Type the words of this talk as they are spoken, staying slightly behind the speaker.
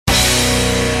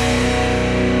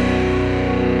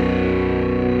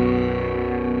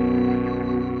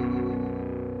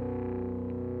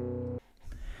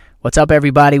What's up,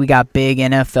 everybody? We got big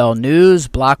NFL news,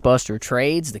 blockbuster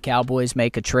trades. The Cowboys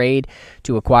make a trade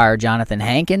to acquire Jonathan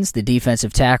Hankins, the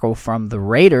defensive tackle from the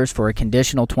Raiders, for a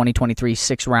conditional 2023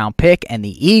 sixth-round pick, and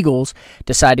the Eagles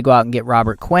decide to go out and get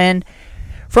Robert Quinn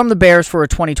from the Bears for a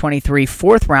 2023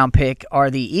 fourth-round pick.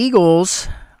 Are the Eagles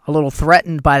a little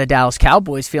threatened by the Dallas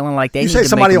Cowboys, feeling like they need to make a move? You say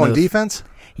somebody on defense?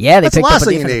 Yeah, they picked up a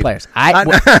defensive players.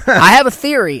 I have a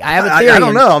theory. I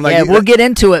don't know. We'll get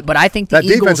into it, but I think the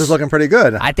Eagles... defense is looking pretty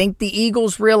good. I think the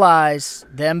Eagles realize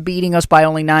them beating us by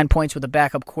only 9 points with a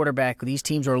backup quarterback. These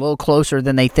teams are a little closer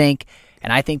than they think,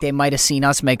 and I think they might have seen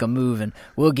us make a move, and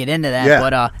we'll get into that. Yeah.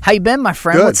 But how you been, my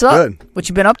friend? Good, what's up? Good. What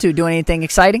you been up to? Doing anything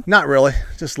exciting? Not really.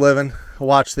 Just living. I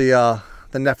watched the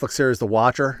Netflix series The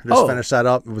Watcher. Just finished that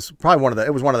up. It was probably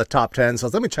one of the top 10. So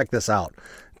let me check this out.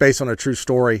 Based on a true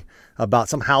story about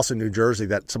some house in New Jersey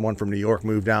that someone from New York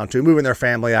moved down to, moving their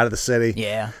family out of the city.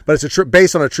 Yeah. But it's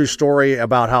based on a true story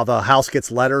about how the house gets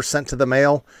letters sent to the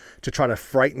mail to try to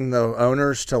frighten the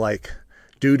owners to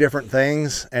do different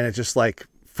things, and it just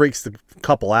freaks the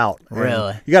couple out.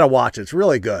 Really? And you got to watch it. It's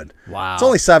really good. Wow. It's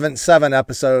only seven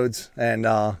episodes, and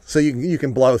so you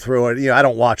can blow through it. I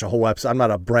don't watch a whole episode. I'm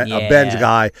not a binge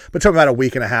guy, but it took me about a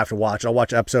week and a half to watch. I'll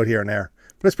watch an episode here and there.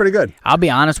 But it's pretty good. I'll be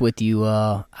honest with you.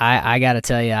 I got to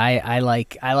tell you, I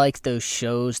like those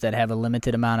shows that have a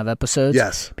limited amount of episodes.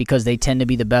 Yes. Because they tend to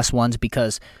be the best ones,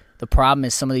 because the problem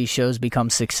is some of these shows become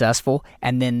successful,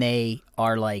 and then they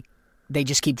are they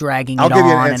just keep dragging it on and on. I'll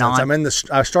give you an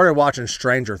instance. I started watching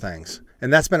Stranger Things,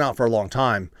 and that's been out for a long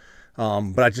time.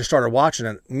 But I just started watching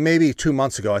it maybe 2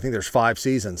 months ago. I think there's 5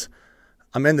 seasons.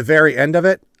 I'm in the very end of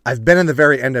it. I've been in the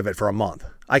very end of it for a month.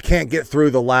 I can't get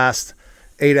through the last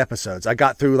 8 episodes. I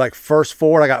got through first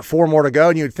 4. I got 4 more to go,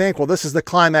 and you'd think, well, this is the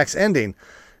climax ending.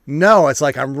 No, it's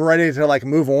I'm ready to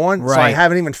move on, right. So I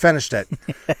haven't even finished it.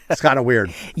 It's kind of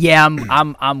weird. Yeah,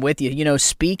 I'm with you.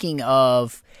 Speaking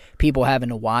of people having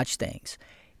to watch things,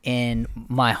 in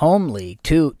my home league,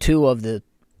 two of the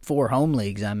 4 home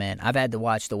leagues I'm in, I've had to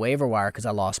watch the waiver wire because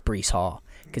I lost Breece Hall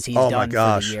because he's done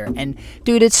for the year. And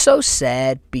dude, it's so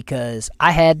sad because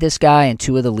I had this guy in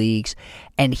 2 of the leagues,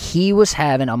 and he was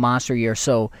having a monster year.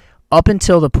 So up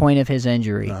until the point of his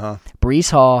injury,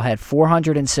 Breece Hall had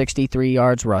 463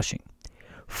 yards rushing,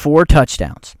 4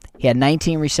 touchdowns. He had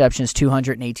 19 receptions,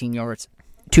 218 yards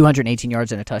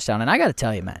and a touchdown. And I got to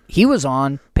tell you, man, he was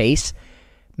on pace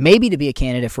maybe to be a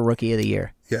candidate for Rookie of the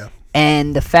Year. Yeah.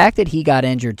 And the fact that he got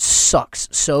injured sucks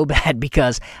so bad,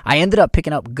 because I ended up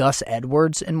picking up Gus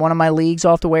Edwards in one of my leagues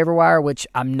off the waiver wire, which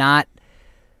I'm not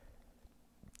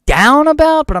down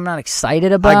about, but I'm not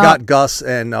excited about. I got Gus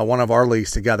in one of our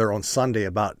leagues together on Sunday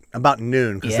about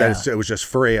noon, because it was just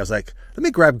free. I was like, let me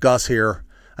grab Gus here.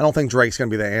 I don't think Drake's going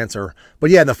to be the answer. But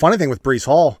yeah, the funny thing with Breece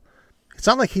Hall, it's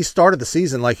not like he started the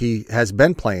season like he has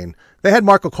been playing. They had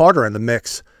Michael Carter in the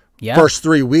mix. Yeah. First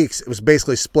 3 weeks, it was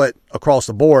basically split across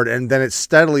the board, and then it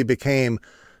steadily became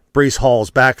Breece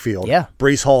Hall's backfield. Yeah.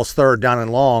 Breece Hall's third down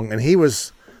and long, and he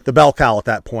was the bell cow at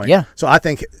that point. Yeah. So I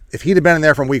think if he'd have been in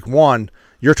there from week 1,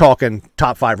 you're talking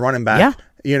top 5 running back,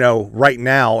 right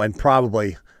now, and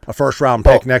probably a first-round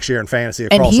pick next year in fantasy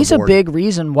across the board. And he's a big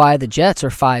reason why the Jets are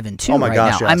 5-2 oh my right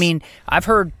gosh, now. Yes. I mean, I've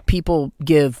heard people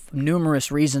give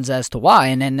numerous reasons as to why,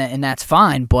 and that's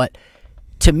fine, but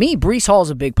to me, Breece Hall is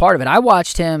a big part of it. I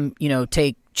watched him,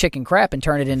 take chicken crap and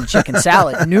turn it into chicken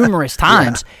salad numerous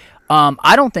times. Yeah.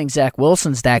 I don't think Zach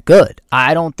Wilson's that good.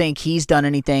 I don't think he's done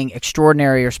anything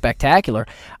extraordinary or spectacular.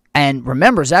 And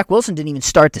remember, Zach Wilson didn't even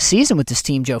start the season with this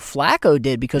team. Joe Flacco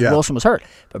did, because Wilson was hurt.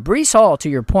 But Breece Hall, to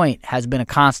your point, has been a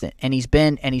constant, and he's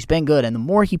been good. And the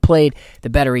more he played,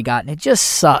 the better he got. And it just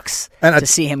sucks to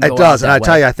see him go out that way. It does, and I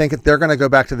tell you, I think they're going to go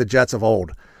back to the Jets of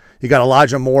old. You got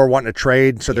Elijah Moore wanting to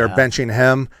trade, so they're benching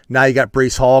him. Now you got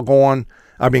Breece Hall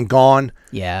gone.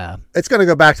 Yeah. It's going to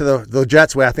go back to the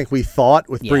Jets way I think we thought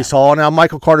with Breece Hall. Now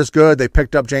Michael Carter's good. They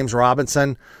picked up James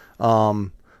Robinson,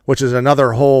 which is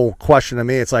another whole question to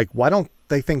me. It's why don't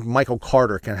they think Michael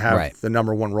Carter can have the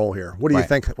number 1 role here? What do you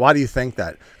think? Why do you think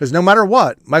that? Because no matter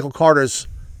what, Michael Carter's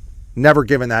never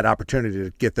given that opportunity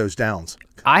to get those downs.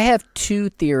 I have 2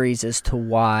 theories as to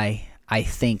why I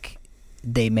think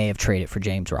they may have traded for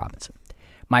James Robinson.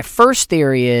 My first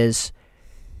theory is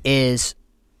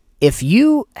if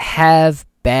you have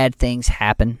bad things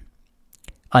happen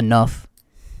enough,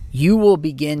 you will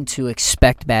begin to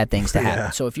expect bad things to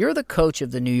happen. So if you're the coach of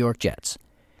the New York Jets,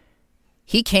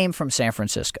 he came from San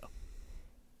Francisco.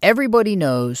 Everybody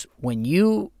knows when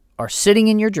you are sitting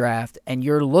in your draft and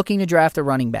you're looking to draft a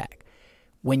running back,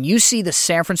 when you see the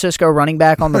San Francisco running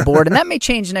back on the board, and that may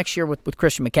change next year with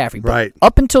Christian McCaffrey, but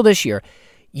up until this year,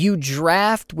 you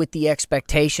draft with the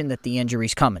expectation that the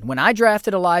injury's coming. When I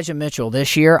drafted Elijah Mitchell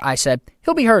this year, I said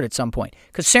he'll be hurt at some point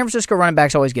because San Francisco running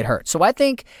backs always get hurt. So I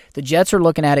think the Jets are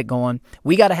looking at it going,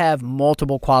 we got to have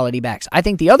multiple quality backs. I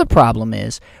think the other problem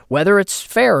is, whether it's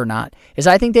fair or not, is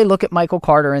I think they look at Michael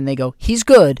Carter and they go, he's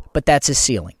good, but that's his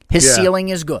ceiling. His ceiling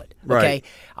is good. Okay, right.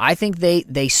 I think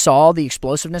they saw the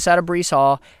explosiveness out of Breece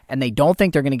Hall, and they don't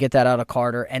think they're going to get that out of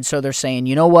Carter, and so they're saying,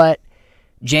 you know what?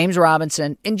 James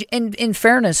Robinson, in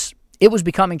fairness, it was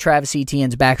becoming Travis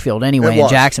Etienne's backfield anyway in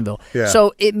Jacksonville. Yeah.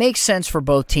 So it makes sense for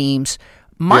both teams.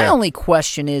 My only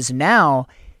question is now,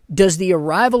 does the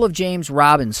arrival of James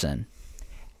Robinson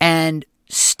and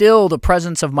still the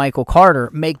presence of Michael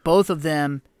Carter make both of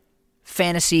them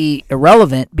fantasy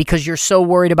irrelevant because you're so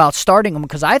worried about starting them?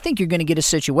 Because I think you're going to get a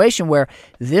situation where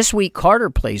this week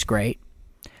Carter plays great.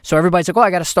 So everybody's like, oh,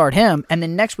 I got to start him. And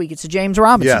then next week it's a James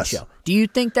Robinson show. Do you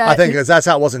think that? I think that's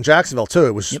how it was in Jacksonville, too.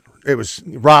 It was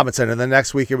Robinson, and then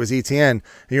next week it was Etienne. And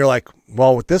you're like,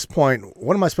 well, at this point,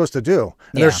 what am I supposed to do?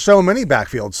 And there's so many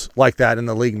backfields like that in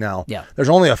the league now. Yeah. There's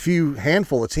only a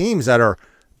handful of teams that are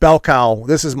bell cow,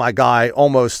 this is my guy,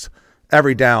 almost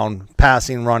every down,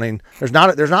 passing, running. There's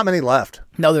not many left.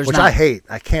 No, there's which not. I hate.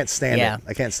 I can't stand it.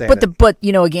 I can't stand it. But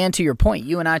again, to your point,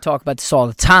 you and I talk about this all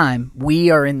the time.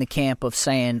 We are in the camp of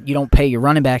saying you don't pay your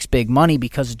running backs big money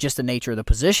because of just the nature of the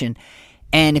position.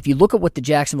 And if you look at what the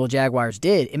Jacksonville Jaguars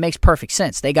did, it makes perfect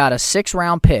sense. They got a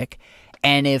 6th-round pick,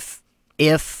 and if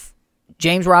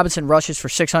James Robinson rushes for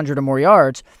 600 or more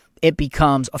yards, it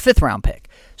becomes a 5th-round pick.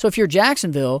 So if you're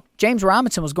Jacksonville, James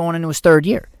Robinson was going into his 3rd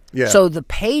year. Yeah. So the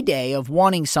payday of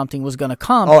wanting something was going to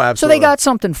come. Oh, absolutely. So they got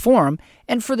something for him.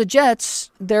 And for the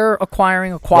Jets, they're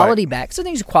acquiring a quality back. So I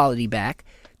think he's a quality back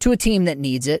to a team that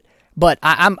needs it. But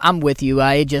I'm with you.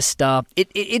 I just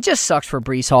it just sucks for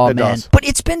Breece Hall, it man. Does. But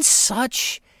it's been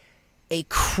such a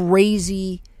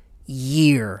crazy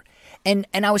year. And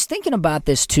I was thinking about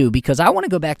this too because I want to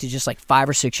go back to just like 5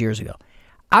 or 6 years ago.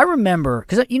 I remember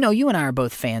because you and I are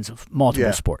both fans of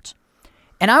multiple sports,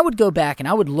 and I would go back and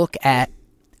I would look at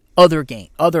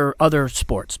other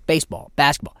sports, baseball,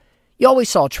 basketball. You always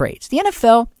saw trades. The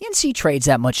NFL, you didn't see trades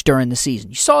that much during the season.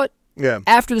 You saw it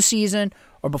after the season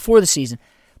or before the season.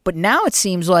 But now it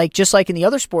seems like, just like in the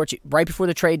other sports, right before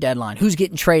the trade deadline, who's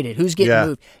getting traded, who's getting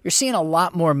moved. You're seeing a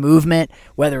lot more movement,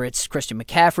 whether it's Christian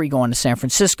McCaffrey going to San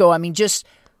Francisco. I mean,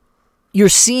 you're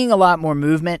seeing a lot more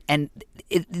movement, and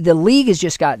the league has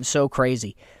just gotten so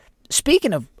crazy.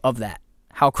 Speaking of that,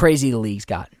 how crazy the league's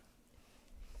gotten,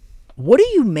 what do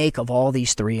you make of all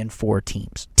these 3 and 4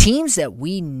 teams? Teams that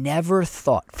we never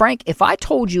thought. Frank, if I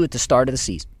told you at the start of the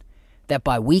season that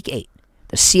by week 8,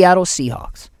 the Seattle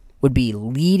Seahawks would be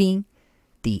leading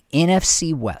the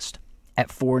NFC West at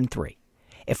 4-3.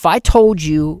 If I told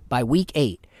you by week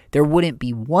 8 there wouldn't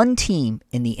be one team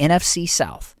in the NFC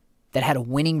South that had a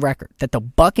winning record, that the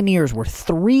Buccaneers were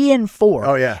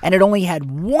 3-4, and it only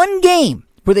had one game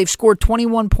where they've scored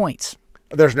 21 points.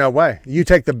 There's no way. You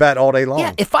take the bet all day long.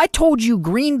 Yeah, if I told you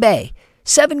Green Bay,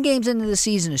 7 games into the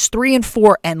season, is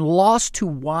 3-4 and lost to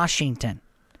Washington,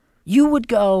 you would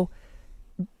go,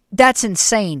 that's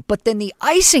insane. But then the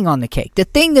icing on the cake, the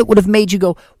thing that would have made you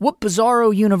go, what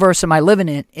bizarro universe am I living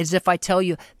in, is if I tell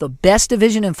you the best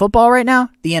division in football right now,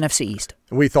 the NFC East.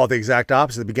 We thought the exact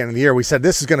opposite at the beginning of the year. We said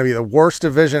this is going to be the worst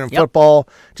division in football.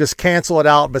 Just cancel it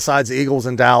out besides the Eagles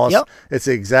and Dallas. It's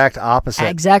the exact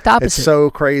opposite. It's so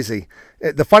crazy.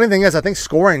 The funny thing is, I think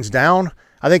scoring's down.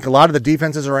 I think a lot of the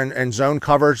defenses are in zone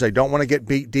coverage. They don't want to get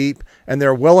beat deep, and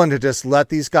they're willing to just let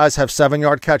these guys have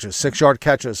 7-yard catches, 6-yard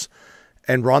catches,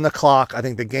 and run the clock. I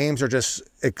think the games are just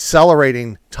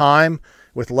accelerating time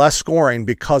with less scoring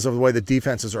because of the way the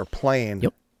defenses are playing.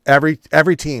 Every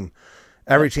team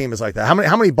is like that.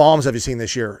 How many bombs have you seen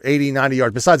this year? 80, 90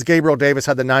 yards. Besides Gabriel Davis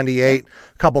had the 98.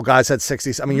 A couple guys had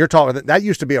 60. I mean, you're talking that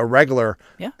used to be a regular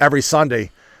every Sunday.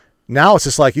 Now it's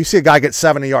just like you see a guy get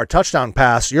 70-yard touchdown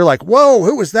pass. You're like, whoa,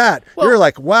 who was that? Well, you're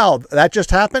like, wow, that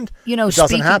just happened? It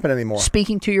doesn't happen anymore.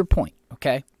 Speaking to your point,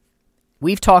 okay,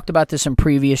 we've talked about this in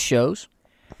previous shows.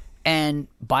 And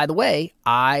by the way,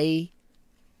 I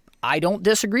don't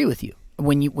disagree with you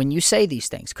when you say these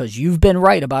things because you've been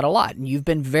right about a lot and you've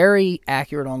been very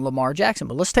accurate on Lamar Jackson.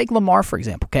 But let's take Lamar, for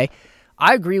example, okay?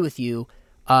 I agree with you.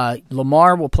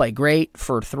 Lamar will play great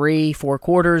for 3-4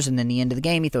 quarters, and then the end of the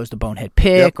game he throws the bonehead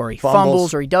pick or he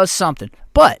fumbles or he does something.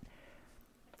 But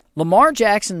Lamar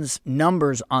Jackson's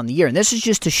numbers on the year, and this is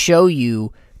just to show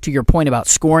you, to your point about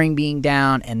scoring being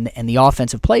down and the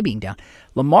offensive play being down,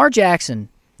 Lamar Jackson,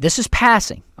 this is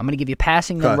passing. I'm going to give you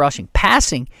passing then rushing.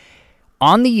 Passing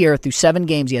on the year through 7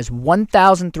 games, he has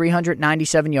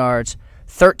 1,397 yards,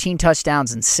 13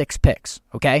 touchdowns, and 6 picks,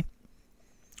 okay?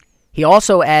 He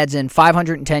also adds in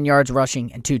 510 yards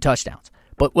rushing and 2 touchdowns.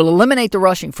 But we'll eliminate the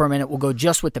rushing for a minute. We'll go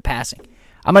just with the passing.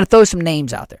 I'm going to throw some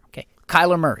names out there. Okay,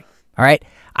 Kyler Murray. All right,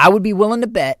 I would be willing to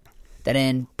bet that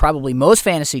in probably most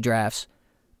fantasy drafts,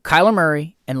 Kyler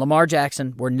Murray and Lamar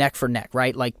Jackson were neck for neck,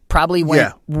 right? Like probably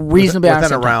went reasonably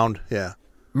within a round. Yeah.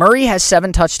 Murray has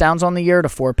 7 touchdowns on the year to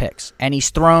 4 picks, and he's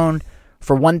thrown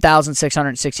for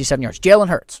 1,667 yards. Jalen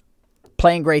Hurts,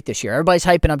 playing great this year. Everybody's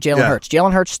hyping up Jalen Hurts.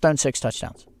 Jalen Hurts has thrown 6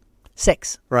 touchdowns.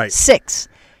 6. Right. 6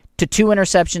 to 2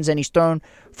 interceptions, and he's thrown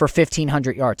for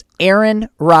 1,500 yards. Aaron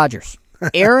Rodgers.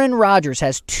 Aaron Rodgers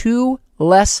has 2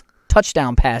 less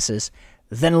touchdown passes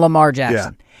than Lamar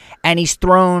Jackson, and he's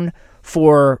thrown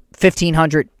for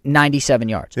 1,597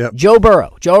 yards. Yep. Joe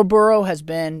Burrow. Joe Burrow has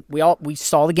been, we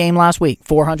saw the game last week,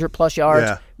 400-plus yards.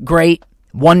 Yeah. Great.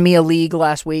 Won me a league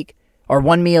last week, or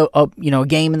won me a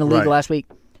game in the league last week.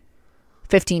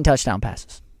 15 touchdown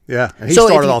passes. Yeah, and he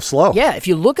started off slow. Yeah, if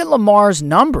you look at Lamar's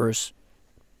numbers,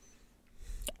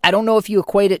 I don't know if you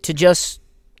equate it to just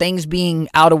things being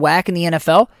out of whack in the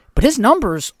NFL, but his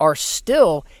numbers are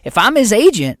still, if I'm his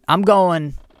agent, I'm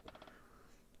going,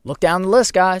 look down the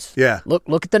list, guys. Yeah.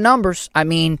 Look at the numbers. I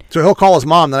mean. So he'll call his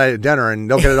mom tonight at dinner, and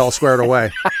they'll get it all squared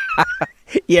away.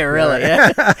 Yeah, really.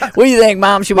 Yeah. What do you think,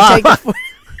 Mom? Should we take the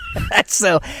That's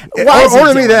so.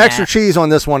 Order me the extra cheese on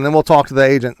this one, and then we'll talk to the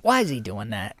agent. Why is he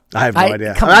doing that? I have no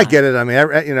idea. I get it. I mean,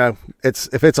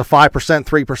 if it's a 5%,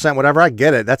 3%, whatever, I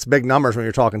get it. That's big numbers when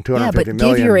you're talking 250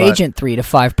 million. Give your agent 3 to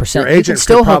 5%. Your agent can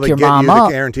still hook your mom up.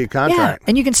 The guaranteed contract. Yeah,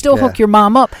 and you can still hook your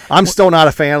mom up. I'm still not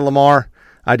a fan of Lamar.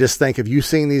 I just think if you've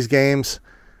seen these games,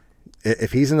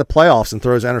 if he's in the playoffs and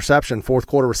throws an interception fourth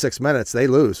quarter with 6 minutes, they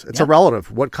lose. It's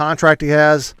irrelative what contract he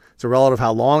has. It's irrelative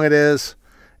how long it is,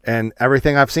 and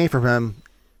everything I've seen from him,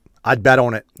 I'd bet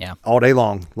on it all day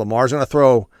long. Lamar's going to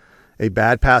throw a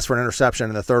bad pass for an interception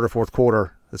in the third or fourth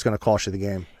quarter that's going to cost you the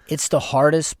game. It's the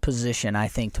hardest position, I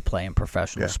think, to play in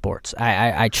professional sports.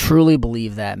 I truly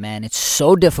believe that, man. It's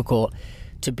so difficult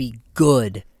to be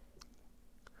good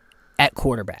at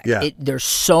quarterback. Yeah. There's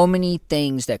so many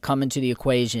things that come into the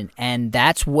equation, and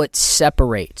that's what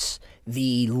separates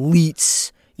the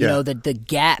elites. You know, the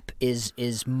gap is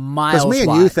miles wide. Because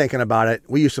me and you thinking about it,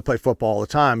 we used to play football all the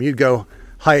time. You'd go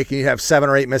hike and you'd have 7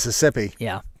 or 8 Mississippi.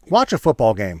 Yeah. Watch a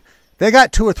football game. They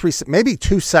got 2 or 3, maybe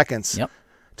 2 seconds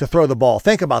to throw the ball.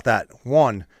 Think about that.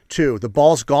 1, 2, the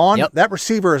ball's gone. Yep. That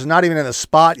receiver is not even in the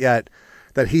spot yet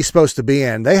that he's supposed to be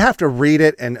in. They have to read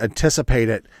it and anticipate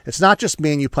it. It's not just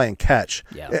me and you playing catch.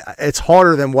 Yeah. It's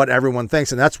harder than what everyone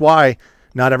thinks, and that's why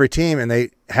not every team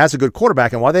has a good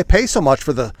quarterback, and why they pay so much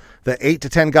for the 8 to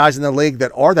 10 guys in the league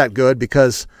that are that good,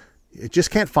 because you just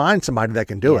can't find somebody that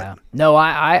can do it. No,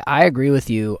 I agree with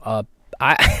you.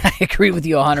 I agree with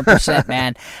you 100%,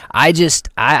 man.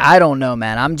 I don't know,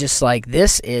 man. I'm just like,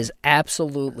 this is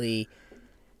absolutely.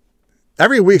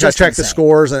 Every week I check insane. the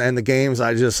scores and the games.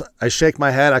 I shake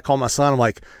my head. I call my son. I'm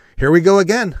like, here we go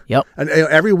again. Yep. And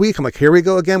every week I'm like, here we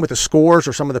go again with the scores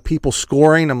or some of the people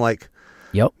scoring. I'm like,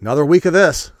 yep. Another week of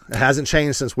this. It hasn't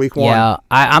changed since week 1. Yeah,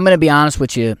 I'm going to be honest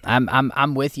with you.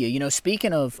 I'm with you. You know,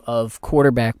 speaking of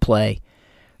quarterback play,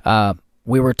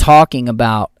 we were talking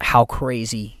about how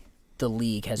crazy the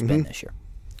league has been this year.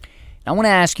 I want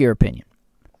to ask your opinion.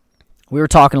 We were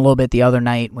talking a little bit the other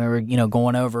night. We were,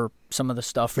 going over some of the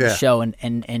stuff for the show,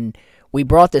 and we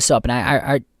brought this up,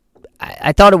 and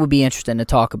I thought it would be interesting to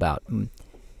talk about.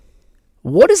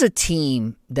 What is a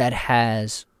team that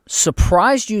has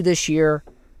surprised you this year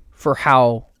for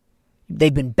how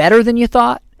they've been better than you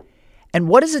thought? And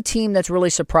what is a team that's really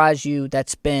surprised you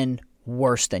that's been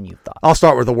worse than you thought? I'll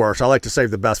start with the worst. I like to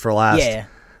save the best for last. Yeah.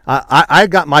 I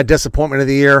got my disappointment of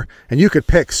the year, and you could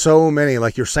pick so many,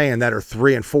 like you're saying, that are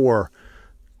 3 and 4,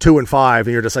 2 and 5,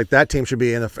 and you're just like, that team should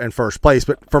be in first place.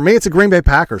 But for me, it's the Green Bay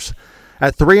Packers.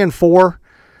 At 3 and 4,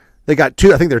 they got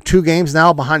 2. I think they're 2 games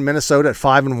now behind Minnesota at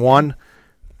 5 and 1.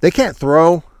 They can't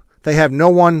throw. They have no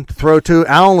one to throw to.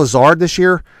 Alan Lazard this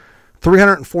year,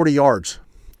 340 yards,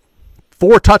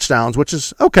 4 touchdowns, which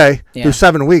is okay through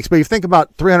 7 weeks. But you think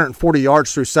about 340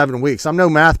 yards through 7 weeks. I'm no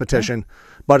mathematician,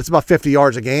 but it's about 50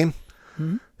 yards a game.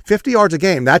 50 yards a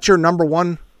game. That's your number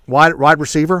one wide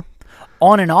receiver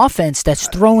on an offense that's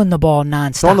throwing the ball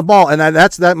nonstop. Throwing the ball, and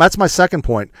that's my second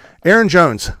point. Aaron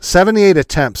Jones, 78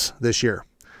 attempts this year,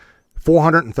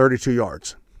 432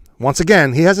 yards. Once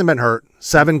again, he hasn't been hurt.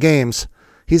 7 games.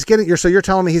 He's getting. So you're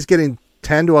telling me he's getting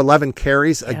 10 to 11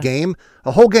 carries a game,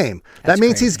 a whole game. That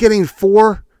means he's getting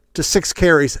 4 to 6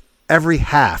 carries every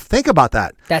half. Think about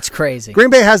that. That's crazy. Green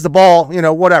Bay has the ball,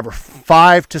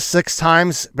 5 to 6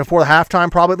 times before the halftime,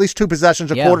 probably at least 2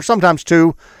 possessions a quarter, sometimes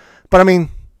 2. But I mean,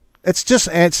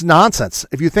 it's nonsense.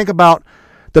 If you think about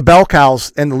the bell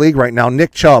cows in the league right now.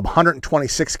 Nick Chubb,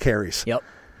 126 carries. Yep.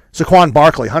 Saquon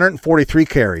Barkley, 143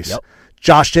 carries. Yep.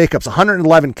 Josh Jacobs,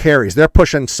 111 carries. They're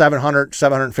pushing 700,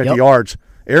 750 yards.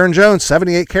 Aaron Jones,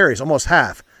 78 carries, almost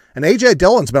half. And A.J.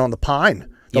 Dillon's been on the pine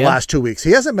the last 2 weeks.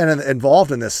 He hasn't been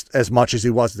involved in this as much as he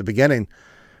was at the beginning.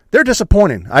 They're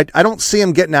disappointing. I don't see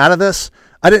him getting out of this.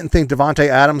 I didn't think Devontae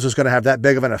Adams was going to have that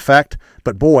big of an effect.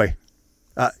 But, boy,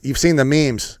 you've seen the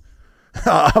memes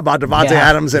about Devontae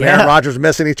Adams and Aaron Rodgers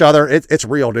missing each other. It's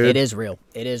real, dude. It is real.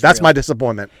 That's my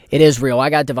disappointment. It is real. I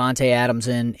got Devontae Adams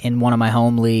in one of my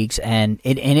home leagues, and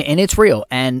it's real.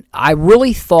 And I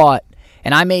really thought,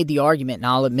 and I made the argument, and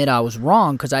I'll admit I was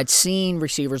wrong, because I'd seen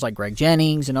receivers like Greg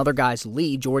Jennings and other guys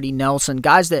leave, Jordy Nelson,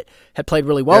 guys that had played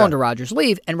really well under Rodgers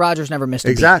leave, and Rodgers never missed a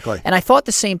beat. Exactly. And I thought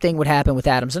the same thing would happen with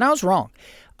Adams, and I was wrong.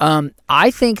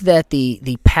 I think that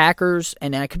the Packers,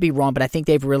 and I could be wrong, but I think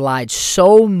they've relied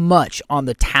so much on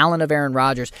the talent of Aaron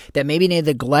Rodgers that maybe they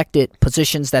neglected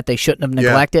positions that they shouldn't have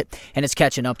neglected, and it's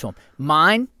catching up to them.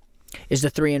 Mine is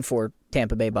the 3-4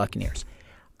 Tampa Bay Buccaneers.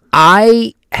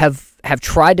 I have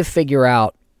tried to figure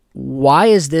out, why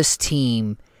is this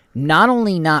team not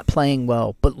only not playing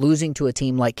well, but losing to a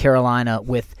team like Carolina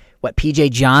with P.J.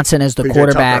 Johnson as the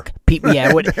quarterback.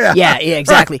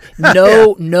 Exactly.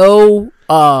 No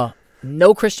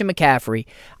Christian McCaffrey.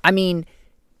 I mean,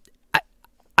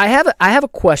 I have a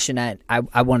question that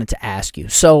I wanted to ask you.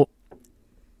 So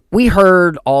we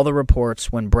heard all the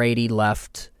reports when Brady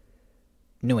left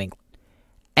New England,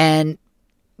 and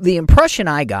the impression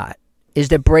I got is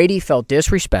that Brady felt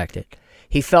disrespected.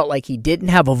 He felt like he didn't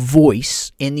have a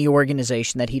voice in the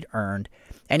organization that he'd earned.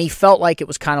 And he felt like it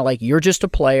was kind of like, you're just a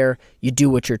player, you do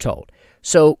what you're told.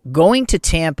 So going to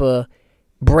Tampa,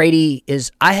 Brady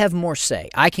is, I have more say.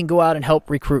 I can go out and help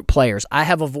recruit players. I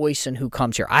have a voice in who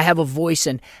comes here. I have a voice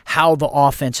in how the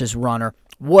offense is run or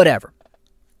whatever.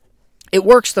 It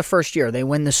works the first year. They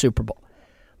win the Super Bowl.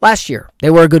 Last year, they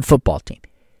were a good football team.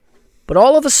 But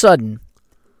all of a sudden,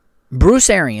 Bruce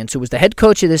Arians, who was the head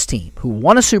coach of this team, who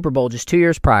won a Super Bowl just 2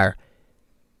 years prior,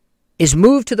 is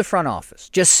moved to the front office.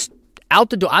 Just out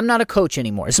the door. I'm not a coach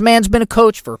anymore. This man's been a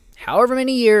coach for however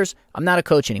many years. I'm not a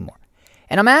coach anymore.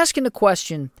 And I'm asking the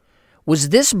question, was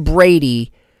this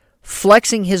Brady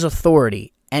flexing his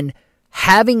authority and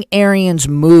having Arians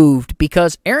moved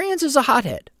because Arians is a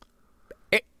hothead?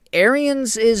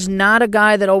 Arians is not a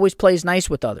guy that always plays nice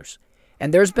with others.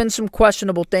 And there's been some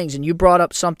questionable things, and you brought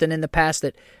up something in the past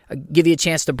that I give you a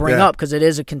chance to bring up because it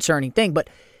is a concerning thing. But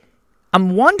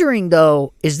I'm wondering,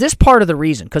 though, is this part of the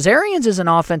reason? Because Arians is an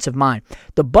offensive mind.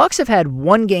 The Bucs have had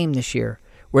one game this year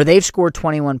where they've scored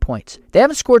 21 points. They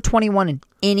haven't scored 21 in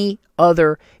any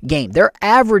other game. They're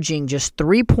averaging just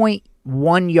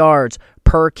 3.1 yards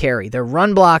per carry. Their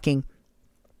run blocking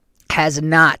has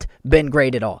not been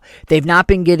great at all. They've not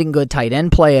been getting good tight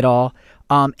end play at all.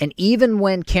 And even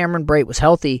when Cameron Brate was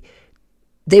healthy,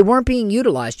 they weren't being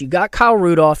utilized. You got Kyle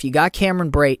Rudolph, you got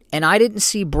Cameron Brate, and I didn't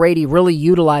see Brady really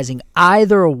utilizing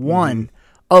either one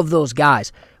of those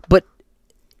guys. But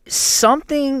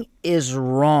something is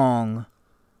wrong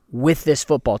with this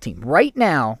football team. Right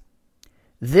now,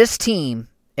 this team,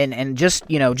 and just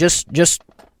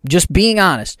being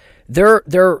honest, they're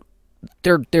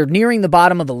nearing the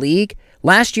bottom of the league.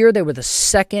 Last year, they were the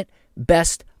second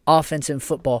best offense in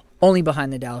football, only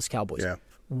behind the Dallas Cowboys. Yeah.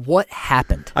 What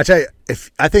happened? I tell you,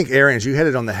 I think Arians, you hit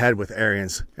it on the head with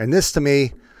Arians, and this to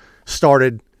me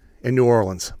started in New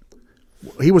Orleans.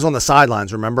 He was on the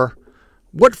sidelines, remember?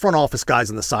 What front office guys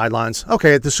on the sidelines?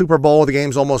 Okay, at the Super Bowl, the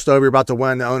game's almost over, you're about to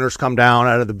win, the owners come down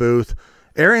out of the booth.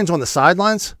 Arians on the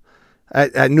sidelines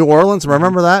at New Orleans,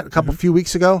 remember that a few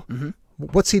weeks ago?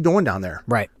 What's he doing down there?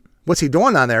 Right. What's he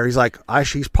doing down there? He's like,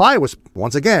 he's probably was,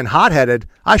 once again, hot-headed.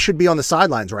 I should be on the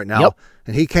sidelines right now. Yep.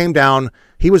 And he came down.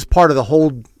 He was part of the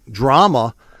whole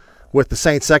drama with the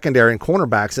Saints secondary and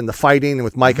cornerbacks and the fighting and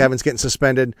with Mike Evans getting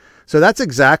suspended. So that's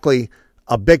exactly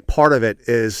a big part of it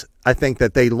is I think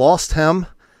that they lost him.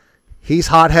 He's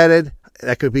hot-headed.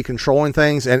 That could be controlling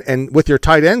things. And with your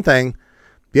tight end thing,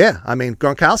 yeah, I mean,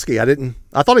 Gronkowski,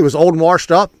 I thought he was old and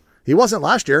washed up. He wasn't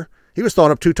last year. He was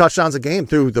throwing up 2 touchdowns a game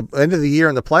through the end of the year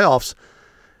in the playoffs.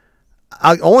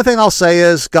 Only thing I'll say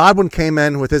is Godwin came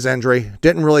in with his injury,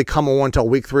 didn't really come on until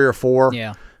week 3 or 4.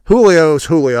 Yeah. Julio's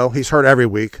Julio. He's hurt every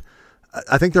week.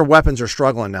 I think their weapons are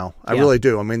struggling now. I really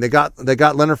do. I mean, they got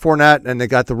Leonard Fournette and they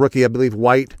got the rookie, I believe,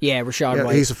 White. Yeah, Rashad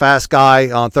White. He's a fast guy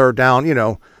on third down.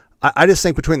 I just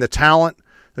think between the talent,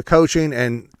 the coaching,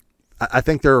 and I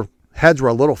think their heads were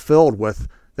a little filled with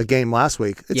the game last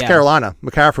week. It's Carolina.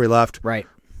 McCaffrey left. Right.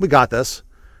 We got this.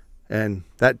 And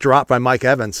that drop by Mike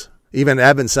Evans, even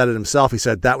Evans said it himself. He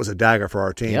said, that was a dagger for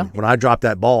our team. Yeah. When I dropped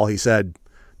that ball, he said,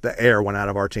 the air went out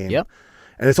of our team. Yep.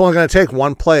 And it's only going to take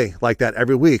one play like that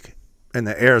every week, and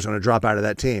the air is going to drop out of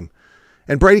that team.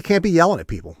 And Brady can't be yelling at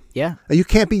people. Yeah. You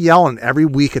can't be yelling every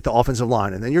week at the offensive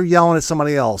line, and then you're yelling at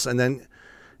somebody else, and then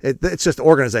it's just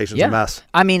organization's a mess.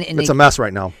 I mean, it's a mess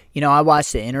right now. I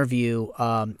watched the interview.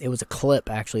 It was a clip,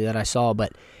 actually, that I saw,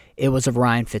 but it was of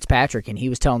Ryan Fitzpatrick, and he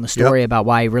was telling the story about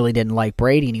why he really didn't like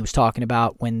Brady, and he was talking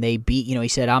about when they beat, he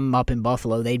said, I'm up in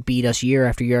Buffalo, they'd beat us year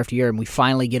after year after year, and we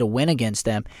finally get a win against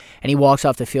them, and he walks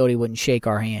off the field, he wouldn't shake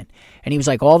our hand. And he was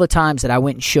like, all the times that I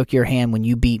went and shook your hand when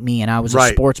you beat me, and I was a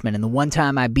sportsman, and the one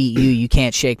time I beat you, you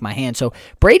can't shake my hand. So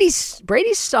Brady's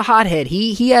a hothead.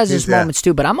 He has his moments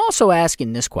too, but I'm also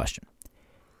asking this question.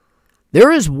 There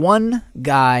is one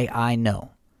guy I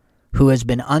know who has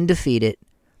been undefeated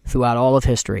throughout all of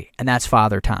history, and that's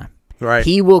Father Time. Right.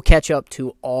 He will catch up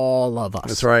to all of us.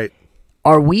 That's right.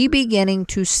 Are we beginning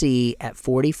to see, at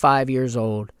 45 years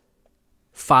old,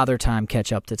 Father Time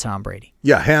catch up to Tom Brady?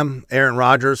 Yeah, him, Aaron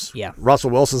Rodgers. Yeah. Russell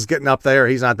Wilson's getting up there.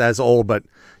 He's not as old, but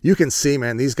you can see,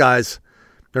 man, these guys,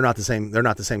 they're not the same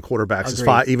quarterbacks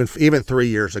as even 3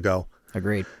 years ago.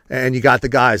 Agreed. And you got the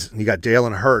guys. You got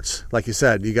Jalen Hurts, like you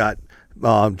said. You got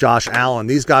Josh Allen.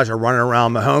 These guys are running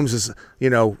around. Mahomes is,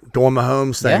 doing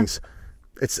Mahomes things. Yeah.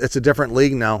 It's a different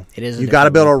league now. It is. You got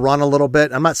to be able to run a little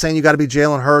bit. I'm not saying you got to be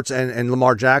Jalen Hurts and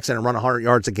Lamar Jackson and run 100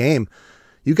 yards a game.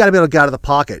 You got to be able to get out of the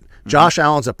pocket. Mm-hmm. Josh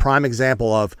Allen's a prime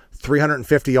example of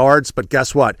 350 yards, but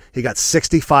guess what? He got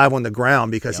 65 on the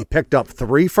ground because he picked up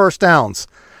 3 first downs,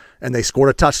 and they scored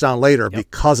a touchdown later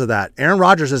because of that. Aaron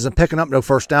Rodgers isn't picking up no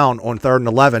first down on 3rd and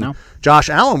 11. No. Josh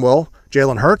Allen will.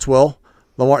 Jalen Hurts will.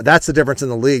 Lamar, that's the difference in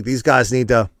the league. These guys need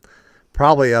to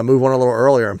probably move on a little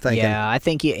earlier, I'm thinking. Yeah, I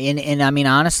think, and I mean,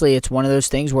 honestly, it's one of those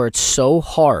things where it's so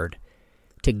hard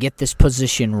to get this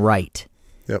position right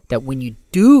that when you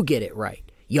do get it right,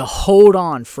 you hold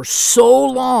on for so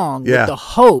long with the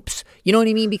hopes. You know what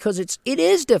I mean? Because it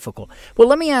is difficult. Well,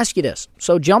 let me ask you this.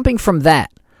 So jumping from that,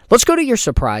 let's go to your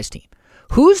surprise team.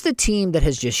 Who's the team that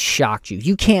has just shocked you?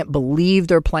 You can't believe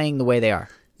they're playing the way they are.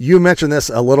 You mentioned this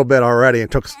a little bit already and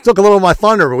took a little of my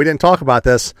thunder, but we didn't talk about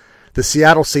this. The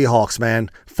Seattle Seahawks, man,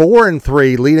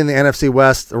 4-3, leading the NFC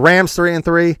West. The Rams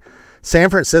 3-3, San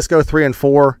Francisco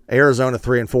 3-4, Arizona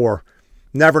 3-4.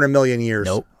 Never in a million years.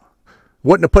 Nope.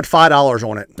 Wouldn't have put $5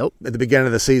 on it. Nope. At the beginning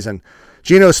of the season.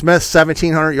 Geno Smith,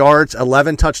 1,700 yards,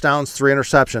 11 touchdowns, 3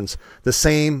 interceptions. The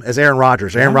same as Aaron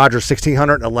Rodgers. Aaron Rodgers,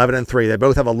 1,600, 11-3. They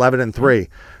both have 11-3.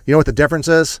 You know what the difference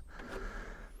is?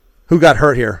 Who got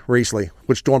hurt here recently,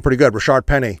 which is doing pretty good? Rashard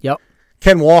Penny. Yep.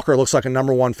 Ken Walker looks like a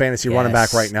number 1 fantasy running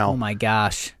back right now. Oh, my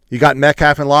gosh. You got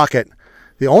Metcalf and Lockett.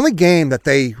 The only game that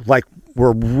they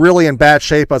were really in bad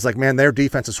shape, I was like, man, their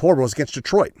defense is horrible, was against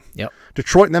Detroit. Yep.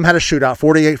 Detroit and them had a shootout,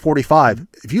 48-45.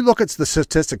 If you look at the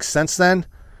statistics since then,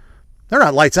 they're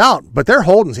not lights out, but they're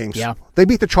holding teams. Yeah. They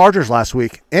beat the Chargers last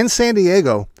week in San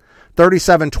Diego,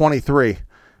 37-23.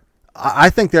 I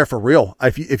think they're for real.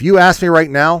 If you ask me right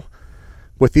now,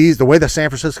 with the way the San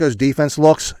Francisco's defense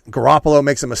looks, Garoppolo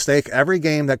makes a mistake every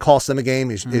game that costs them a game.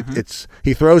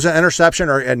 He throws an interception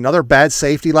or another bad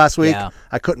safety last week. Yeah.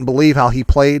 I couldn't believe how he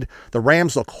played. The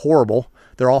Rams look horrible.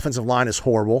 Their offensive line is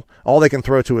horrible. All they can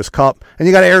throw to is Cup. And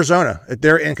you got Arizona.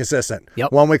 They're inconsistent.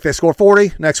 Yep. 1 week they score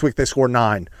 40, next week they score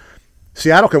 9.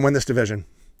 Seattle can win this division.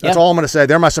 That's all I'm going to say.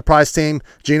 They're my surprise team.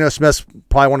 Geno Smith's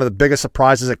probably one of the biggest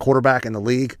surprises at quarterback in the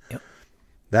league. Yep.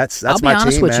 That's my team, man. I'll be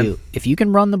honest with you. If you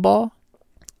can run the ball,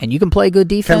 and you can play good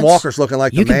defense. Ken Walker's looking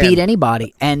like you can beat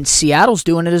anybody, and Seattle's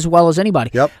doing it as well as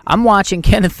anybody. Yep. I'm watching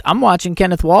Kenneth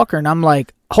Walker, and I'm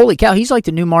like, holy cow, he's like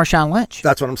the new Marshawn Lynch.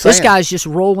 That's what I'm saying. This guy's just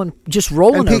rolling.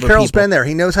 And Pete Carroll's been there.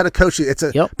 He knows how to coach. It's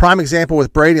a prime example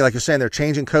with Brady, like you're saying. They're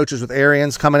changing coaches with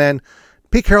Arians coming in.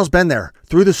 Pete Carroll's been there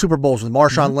through the Super Bowls with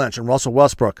Marshawn Lynch and Russell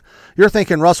Westbrook. You're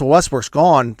thinking Russell Westbrook's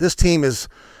gone. This team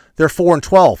they're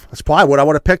 4-12. That's probably what I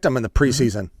would have picked them in the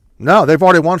preseason. No, they've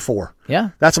already won 4. Yeah.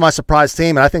 That's my surprise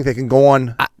team, and I think they can go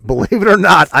on. Believe it or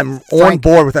not, I'm on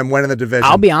board with them winning the division.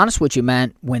 I'll be honest with you,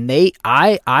 man. When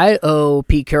I owe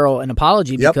Pete Carroll an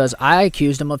apology because I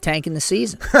accused him of tanking the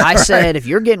season. I said, if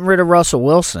you're getting rid of Russell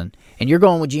Wilson and you're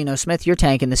going with Geno Smith, you're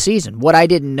tanking the season. What I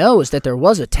didn't know is that there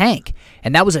was a tank,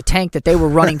 and that was a tank that they were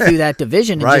running through that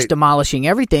division and just demolishing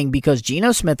everything because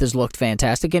Geno Smith has looked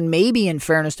fantastic, and maybe in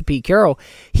fairness to Pete Carroll,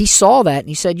 he saw that and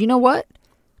he said, you know what?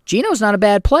 Geno's not a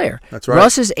bad player. That's right.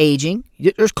 Russ is aging.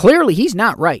 There's clearly he's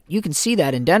not right. You can see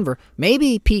that in Denver.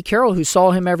 Maybe Pete Carroll, who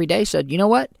saw him every day, said, you know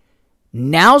what?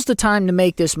 Now's the time to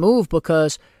make this move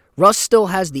because Russ still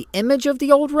has the image of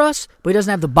the old Russ, but he doesn't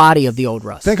have the body of the old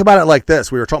Russ. Think about it like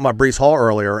this. We were talking about Breece Hall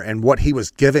earlier and what he was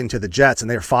giving to the Jets,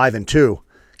 and they're 5-2.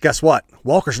 Guess what?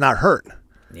 Walker's not hurt.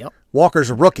 Yep.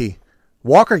 Walker's a rookie.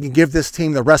 Walker can give this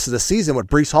team the rest of the season what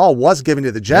Breece Hall was giving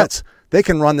to the Jets. Yep. They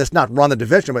can run this, not run the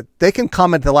division, but they can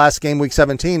come into the last game, week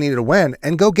 17, needed a win,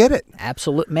 and go get it.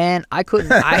 Absolutely. Man, I'll tell you,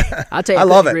 I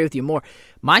couldn't agree with you more.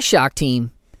 My shock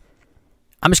team,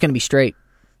 I'm just going to be straight,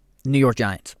 New York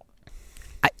Giants.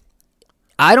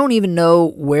 I don't even know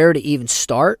where to even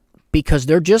start because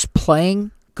they're just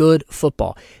playing good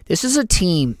football. This is a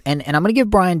team, and I'm going to give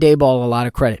Brian Daboll a lot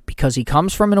of credit because he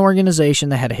comes from an organization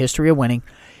that had a history of winning.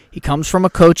 He comes from a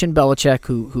coach in Belichick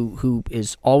who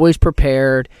is always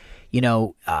prepared,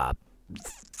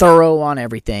 thorough on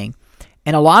everything.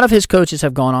 And a lot of his coaches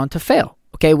have gone on to fail.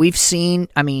 Okay, we've seen,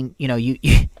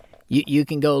 you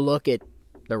can go look at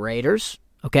the Raiders,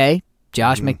 okay?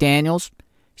 Josh McDaniels,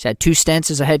 he's had 2 stints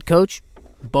as a head coach.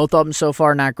 Both of them so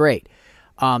far not great.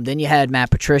 Then you had Matt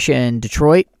Patricia in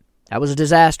Detroit. That was a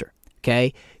disaster.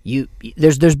 Okay,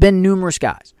 there's been numerous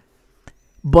guys,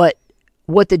 but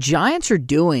what the Giants are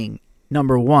doing,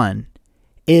 number one,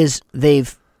 is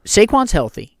Saquon's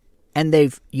healthy, and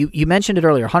you mentioned it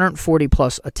earlier, 140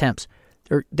 plus attempts.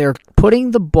 They're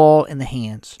putting the ball in the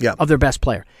hands of their best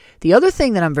player. The other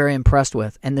thing that I'm very impressed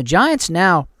with, and the Giants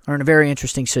now are in a very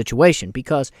interesting situation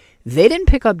because they didn't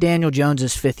pick up Daniel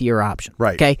Jones' 5th-year option.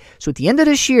 Right. Okay, so at the end of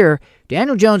this year,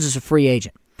 Daniel Jones is a free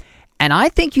agent. And I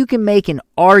think you can make an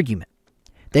argument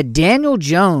that Daniel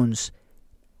Jones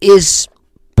is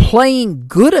playing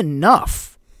good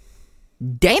enough.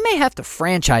 They may have to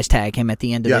franchise tag him at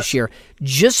the end of this year.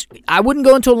 I wouldn't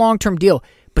go into a long-term deal,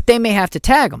 but they may have to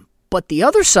tag him. But the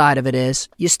other side of it is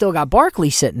you still got Barkley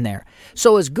sitting there.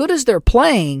 So as good as they're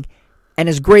playing and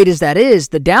as great as that is,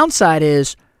 the downside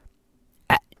is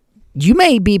you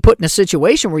may be put in a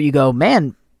situation where you go,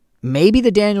 man, maybe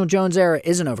the Daniel Jones era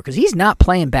isn't over because he's not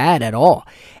playing bad at all.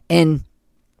 And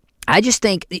I just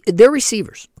think they're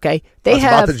receivers, okay? They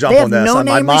have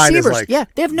no-name receivers.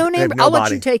 They have no name. I'll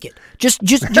let you take it. Just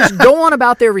go on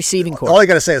about their receiving corps. All you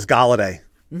got to say is Galladay.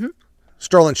 Mm-hmm.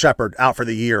 Sterling Shepard out for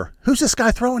the year. Who's this guy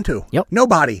throwing to? Yep.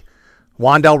 Nobody.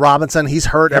 Wan'Dale Robinson, he's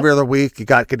hurt every other week. You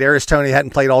got Kadarius Toney,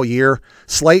 hadn't played all year.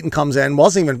 Slayton comes in,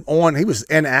 wasn't even on. He was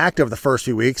inactive the first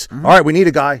few weeks. Mm-hmm. All right, we need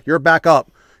a guy. You're back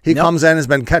up. He comes in, has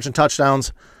been catching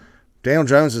touchdowns. Daniel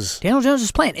Jones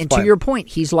is playing. And to your point,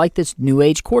 he's like this new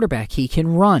age quarterback. He can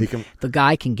run. The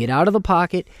guy can get out of the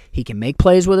pocket. He can make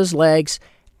plays with his legs.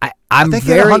 I think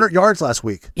he had 100 yards last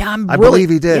week. Yeah, I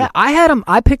believe he did. Yeah, I had him.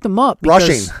 I picked him up because,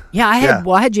 rushing. Yeah, I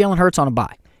had Jalen Hurts on a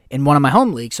bye in one of my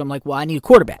home leagues. So I'm like, well, I need a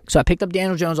quarterback. So I picked up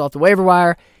Daniel Jones off the waiver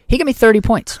wire. He got me 30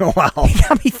 points. Wow. He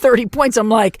got me 30 points. I'm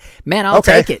like, man, I'll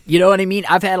take it. You know what I mean?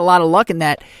 I've had a lot of luck in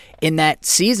that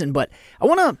season, but I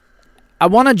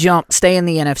want to stay in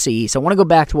the NFC East. I want to go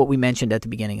back to what we mentioned at the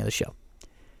beginning of the show.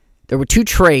 There were 2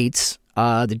 trades.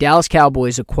 The Dallas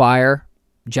Cowboys acquire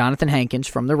Jonathan Hankins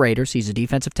from the Raiders. He's a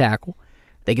defensive tackle.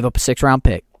 They give up a 6th-round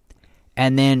pick.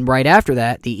 And then right after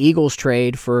that, the Eagles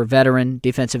trade for veteran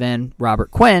defensive end Robert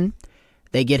Quinn.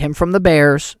 They get him from the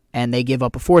Bears, and they give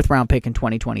up a 4th-round pick in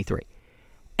 2023.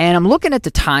 And I'm looking at the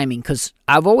timing because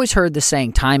I've always heard the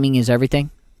saying, timing is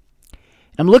everything.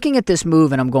 I'm looking at this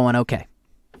move, and I'm going, okay.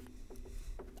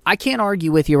 I can't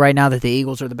argue with you right now that the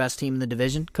Eagles are the best team in the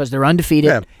division because they're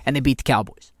undefeated and they beat the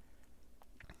Cowboys.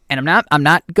 And I'm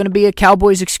not going to be a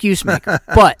Cowboys excuse maker,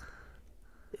 but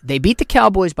they beat the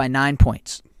Cowboys by 9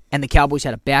 points, and the Cowboys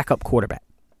had a backup quarterback.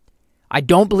 I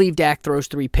don't believe Dak throws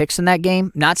 3 picks in that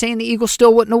game. Not saying the Eagles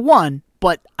still wouldn't have won,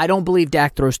 but I don't believe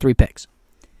Dak throws 3 picks.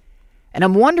 And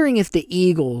I'm wondering if the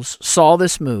Eagles saw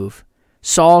this move,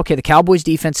 okay, the Cowboys'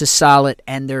 defense is solid,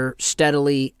 and they're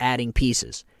steadily adding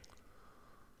pieces.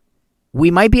 We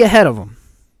might be ahead of them,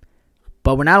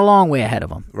 but we're not a long way ahead of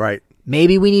them. Right.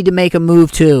 Maybe we need to make a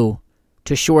move, too,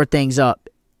 to shore things up.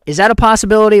 Is that a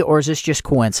possibility, or is this just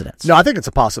coincidence? No, I think it's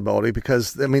a possibility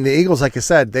because, the Eagles, like I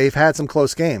said, they've had some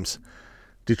close games.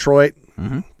 Detroit,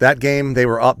 that game, they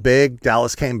were up big.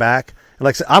 Dallas came back. And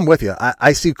like I said, I'm with you.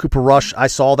 I see Cooper Rush. I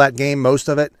saw that game, most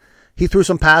of it. He threw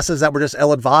some passes that were just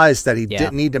ill-advised that he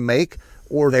didn't need to make,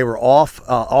 or they were off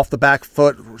the back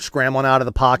foot, scrambling out of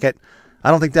the pocket. I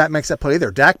don't think Dak makes that play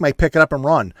either. Dak may pick it up and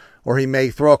run, or he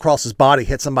may throw across his body,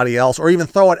 hit somebody else, or even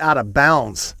throw it out of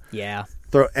bounds. Yeah.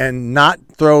 And not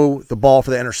throw the ball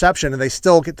for the interception, and they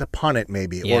still get to punt it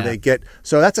maybe, or they get –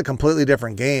 so that's a completely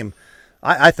different game.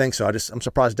 I think so. I'm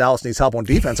surprised Dallas needs help on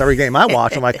defense. Every game I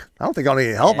watch, I'm like, I don't think I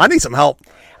need help. I need some help.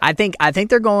 I think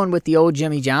they're going with the old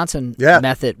Jimmy Johnson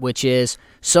method, which is,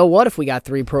 so what if we got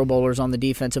 3 Pro Bowlers on the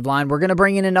defensive line? We're going to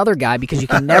bring in another guy because you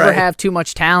can never have too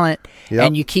much talent,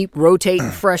 and you keep rotating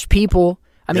fresh people.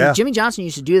 I mean, Jimmy Johnson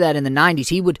used to do that in the 90s.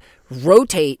 He would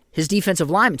rotate his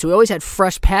defensive linemen, so we always had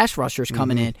fresh pass rushers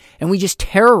coming in, and we just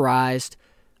terrorized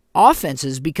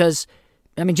offenses because,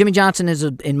 I mean, Jimmy Johnson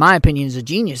in my opinion, is a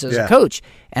genius as a coach.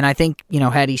 And I think,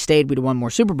 had he stayed, we'd have won more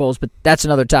Super Bowls, but that's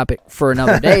another topic for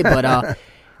another day. But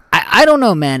I don't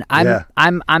know, man.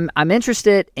 I'm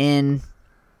interested in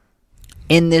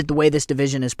the way this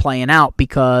division is playing out,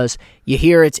 because you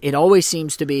hear it always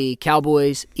seems to be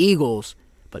Cowboys, Eagles,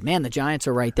 but man, the Giants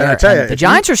are right there. And I tell you, the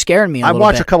Giants are scaring me a little bit. I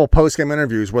watched a couple post-game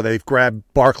interviews where they've grabbed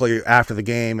Barkley after the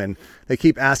game, and they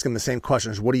keep asking the same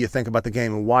questions. What do you think about the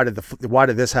game, and why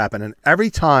did this happen? And every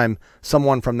time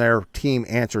someone from their team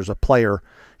answers a player,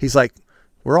 he's like,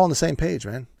 we're all on the same page,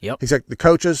 man. Yep. He's like, the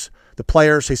coaches, the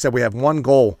players, he said, we have one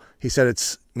goal. He said,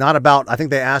 it's not about, I think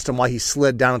they asked him why he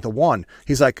slid down at the 1.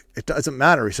 He's like, it doesn't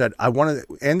matter. He said, I want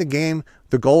to end the game.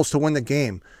 The goal is to win the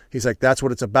game. He's like, that's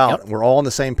what it's about. Yep. We're all on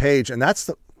the same page, and that's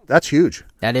huge.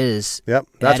 That is. Yep.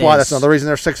 That's another reason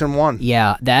they're 6-1.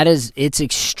 Yeah, it's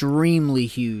extremely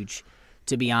huge,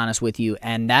 to be honest with you,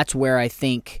 and that's where I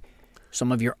think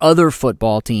some of your other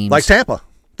football teams, like Tampa,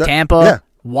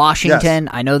 Washington.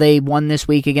 Yes. I know they won this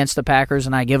week against the Packers,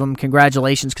 and I give them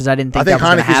congratulations because I didn't think that was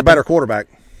going to happen. Heineke's a better quarterback.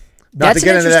 Not to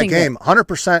get into that game,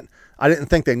 100%. I didn't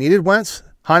think they needed Wentz.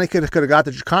 Heineke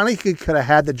could have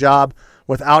had the job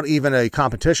without even a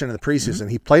competition in the preseason. Mm-hmm.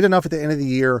 He played enough at the end of the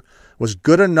year, was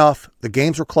good enough. The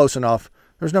games were close enough.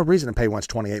 There's no reason to pay Wentz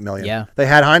 $28 million. Yeah. They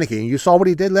had Heineke, and you saw what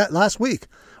he did last week.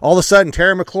 All of a sudden,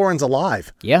 Terry McLaurin's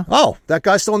alive. Yeah. Oh, that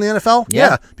guy's still in the NFL?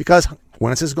 Yeah, because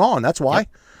Wentz is gone. That's why. Yep.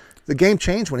 The game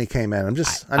changed when he came in.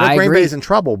 I know Green Bay's in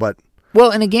trouble, but...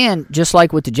 Well, and again, just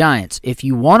like with the Giants, if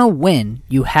you want to win,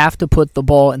 you have to put the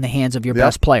ball in the hands of your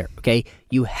best player, okay?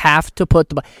 You have to put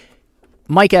the ball...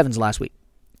 Mike Evans last week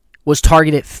was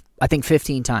targeted, I think,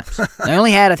 15 times. They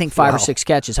only had, I think, 5 or 6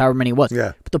 catches, however many it was.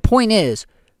 Yeah. But the point is,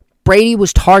 Brady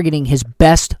was targeting his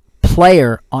best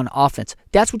player on offense.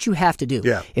 That's what you have to do.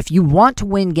 Yeah. If you want to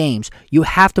win games, you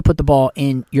have to put the ball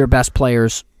in your best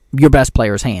player's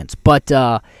hands. But...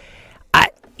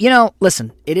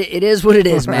 listen, it is what it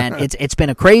is, man. It's been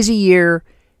a crazy year.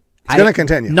 It's going to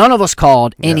continue. None of us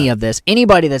called any of this.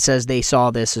 Anybody that says they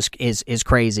saw this is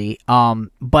crazy.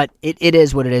 But it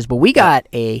is what it is. But we got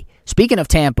speaking of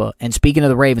Tampa and speaking of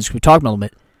the Ravens, we talked a little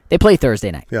bit, they play Thursday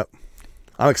night. Yep.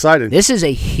 I'm excited. This is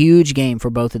a huge game for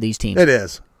both of these teams. It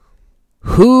is.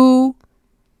 I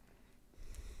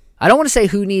don't want to say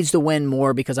who needs to win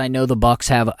more because I know the Bucs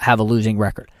have a losing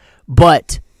record.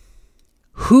 But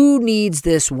who needs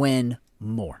this win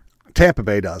more? Tampa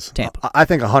Bay does. Tampa. I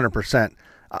think 100%.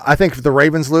 I think if the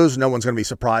Ravens lose, no one's going to be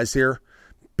surprised here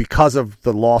because of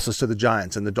the losses to the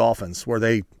Giants and the Dolphins, where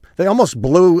they almost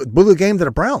blew the game to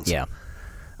the Browns. Yeah.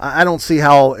 I don't see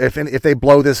how if they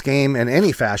blow this game in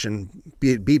any fashion,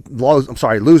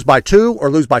 lose by 2 or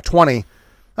lose by 20.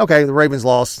 Okay, the Ravens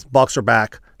lost. Bucs are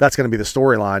back. That's going to be the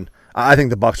storyline. I think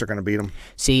the Bucs are going to beat them.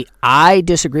 See, I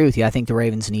disagree with you. I think the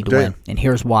Ravens need to win, and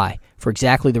here's why. For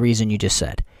exactly the reason you just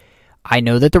said. I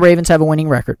know that the Ravens have a winning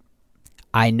record.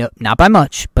 I know, not by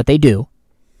much, but they do.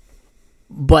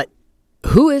 But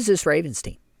who is this Ravens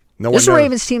team? This is a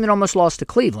Ravens team that almost lost to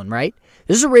Cleveland, right?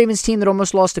 This is a Ravens team that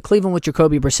almost lost to Cleveland with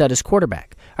Jacoby Brissett as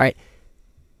quarterback. All right.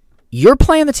 You're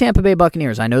playing the Tampa Bay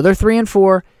Buccaneers. I know they're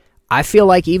 3-4. I feel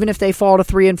like even if they fall to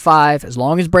 3-5, as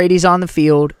long as Brady's on the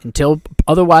field until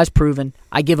otherwise proven,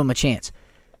 I give them a chance.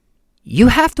 You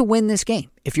have to win this game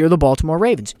if you're the Baltimore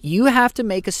Ravens. You have to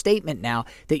make a statement now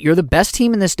that you're the best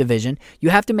team in this division.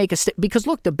 You have to make a because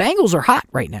look, the Bengals are hot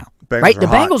right now.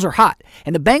 Bengals are hot,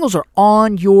 and the Bengals are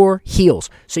on your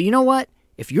heels. So you know what?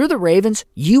 If you're the Ravens,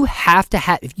 you have to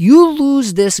have. If you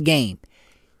lose this game,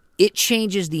 it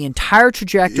changes the entire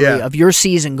trajectory of your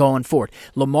season going forward.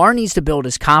 Lamar needs to build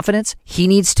his confidence. He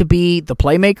needs to be the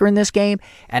playmaker in this game,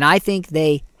 and I think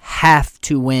they have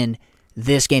to win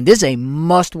this game. This is a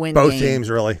must-win game. Both teams,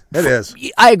 really. It is.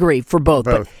 I agree for both.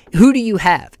 But who do you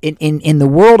have? In the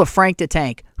world of Frank the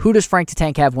Tank, who does Frank the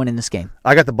Tank have winning this game?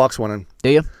 I got the Bucs winning. Do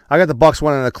you? I got the Bucs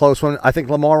winning a close one. I think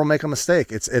Lamar will make a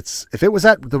mistake. It's if it was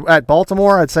at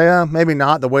Baltimore, I'd say maybe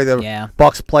not the way the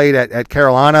Bucs played at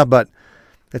Carolina, but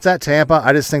it's at Tampa.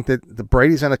 I just think that the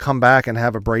Brady's going to come back and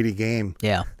have a Brady game.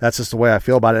 Yeah. That's just the way I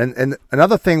feel about it. And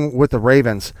another thing with the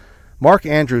Ravens, Mark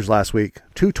Andrews last week,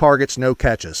 2 targets, no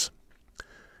catches.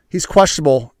 He's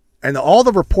questionable, and all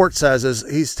the report says is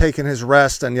he's taking his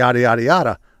rest and yada, yada,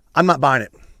 yada. I'm not buying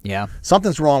it. Yeah.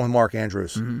 Something's wrong with Mark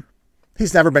Andrews. Mm-hmm.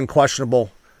 He's never been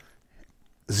questionable.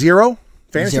 0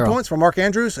 fantasy points for Mark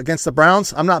Andrews against the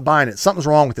Browns. I'm not buying it. Something's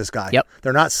wrong with this guy. Yep.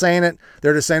 They're not saying it.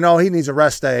 They're just saying, oh, he needs a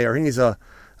rest day or he needs a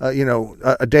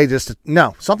day just to...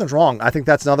 No, something's wrong. I think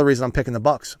that's another reason I'm picking the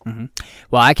Bucs. Mm-hmm.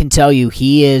 Well, I can tell you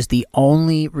he is the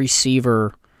only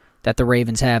receiver that the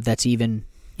Ravens have that's even...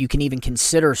 you can even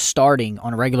consider starting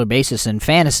on a regular basis in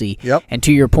fantasy. Yep. And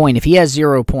to your point, if he has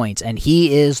 0 points and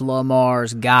he is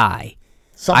Lamar's guy,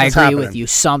 Something's I agree happening. with you.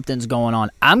 Something's going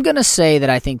on. I'm going to say that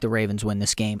I think the Ravens win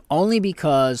this game only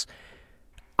because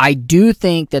I do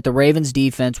think that the Ravens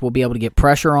defense will be able to get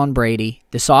pressure on Brady.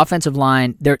 This offensive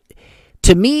line,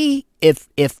 to me, if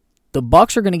the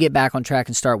Bucs are going to get back on track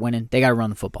and start winning, they got to run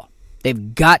the football.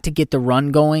 They've got to get the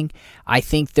run going. I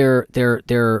think they're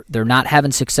not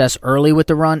having success early with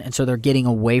the run, and so they're getting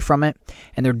away from it,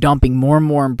 and they're dumping more and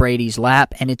more in Brady's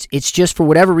lap, and it's just for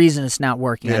whatever reason it's not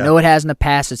working. Yeah. I know it has in the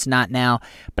past, it's not now,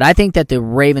 but I think that the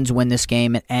Ravens win this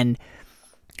game, and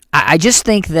I just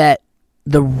think that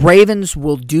the Ravens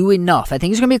will do enough. I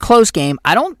think it's going to be a close game.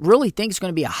 I don't really think it's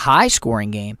going to be a high-scoring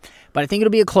game, but I think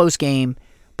it'll be a close game,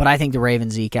 but I think the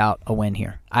Ravens eke out a win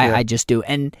here. I just do,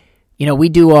 and we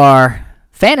do our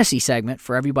fantasy segment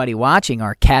for everybody watching,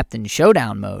 our Captain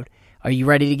Showdown mode. Are you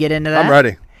ready to get into that? I'm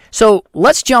ready. So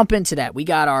let's jump into that. We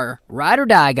got our ride or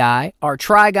die guy, our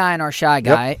try guy, and our shy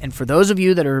guy. Yep. And for those of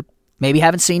you that are maybe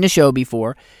haven't seen the show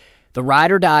before, the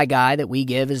ride or die guy that we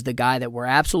give is the guy that we're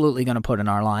absolutely going to put in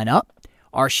our lineup.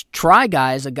 Our try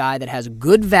guy is a guy that has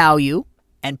good value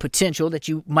and potential that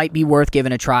you might be worth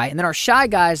giving a try. And then our shy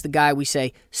guy is the guy we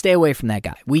say, stay away from that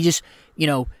guy. We just,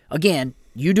 again,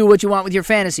 you do what you want with your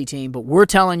fantasy team, but we're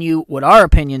telling you what our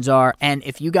opinions are. And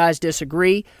if you guys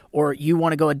disagree or you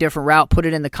want to go a different route, put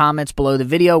it in the comments below the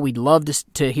video. We'd love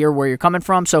to hear where you're coming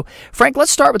from. So, Frank,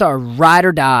 let's start with our ride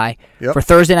or die for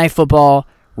Thursday Night Football,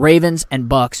 Ravens and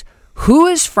Bucs. Who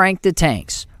is Frank the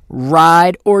Tank's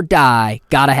ride or die,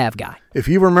 gotta have guy? If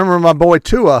you remember my boy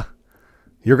Tua,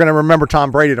 you're going to remember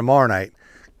Tom Brady tomorrow night.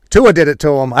 Tua did it to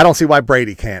him. I don't see why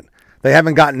Brady can't. They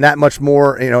haven't gotten that much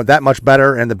more, that much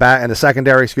better in the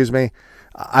secondary, excuse me.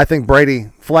 I think Brady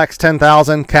flex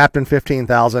 10,000, captain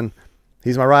 15,000.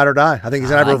 He's my ride or die. I think he's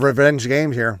going to have a revenge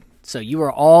game here. So you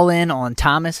are all in on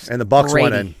Thomas and the Bucs Brady.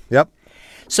 went in. Yep.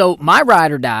 So my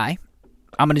ride or die,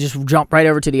 I'm going to just jump right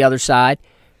over to the other side.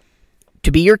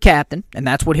 To be your captain, and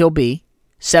that's what he'll be,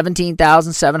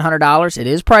 $17,700. It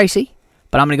is pricey,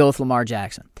 but I'm going to go with Lamar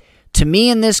Jackson. To me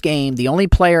in this game, the only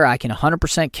player I can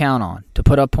 100% count on to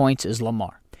put up points is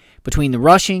Lamar. Between the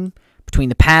rushing, between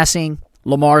the passing,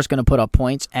 Lamar's going to put up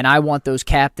points, and I want those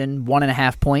captain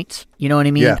 1.5 points. You know what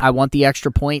I mean? Yeah. I want the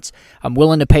extra points. I'm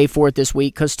willing to pay for it this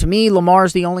week because to me,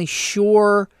 Lamar's the only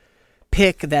sure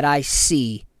pick that I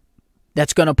see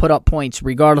that's going to put up points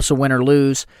regardless of win or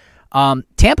lose.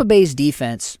 Tampa Bay's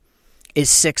defense is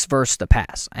 6th versus the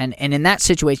pass. And in that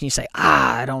situation, you say,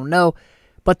 I don't know.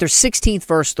 But they're 16th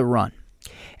versus the run.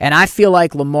 And I feel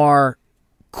like Lamar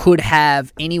could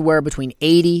have anywhere between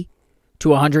 80 to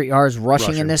 100 yards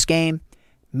rushing in this game.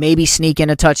 Maybe sneak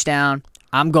in a touchdown.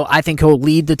 I think he'll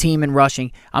lead the team in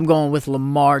rushing. I'm going with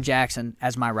Lamar Jackson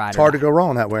as my rider. It's hard to go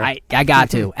wrong that way. I got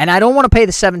to. And I don't want to pay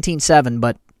the 17-7,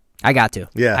 but I got to.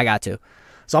 Yeah. I got to.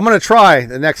 So I'm going to try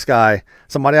the next guy,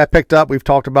 somebody I picked up. We've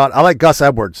talked about. I like Gus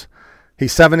Edwards.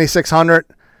 He's 7,600.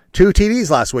 2 TDs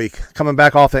last week, coming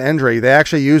back off the injury. They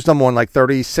actually used him on like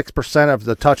 36% of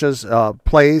the touches,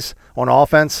 plays on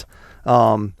offense.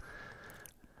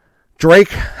 Drake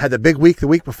had the big week the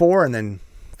week before and then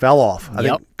fell off. I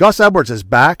think Gus Edwards is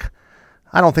back.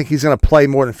 I don't think he's going to play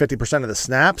more than 50% of the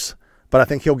snaps, but I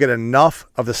think he'll get enough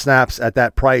of the snaps at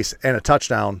that price and a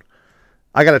touchdown.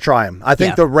 I got to try him. I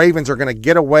think the Ravens are going to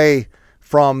get away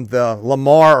from the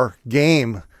Lamar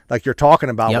game like you're talking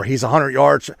about where he's 100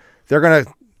 yards. They're going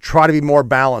to try to be more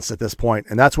balanced at this point,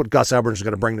 and that's what Gus Edwards is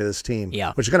going to bring to this team,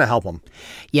 which is going to help him.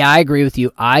 Yeah, I agree with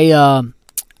you. I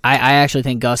actually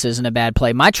think Gus isn't a bad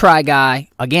play. My try guy,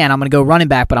 again, I'm going to go running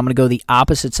back, but I'm going to go the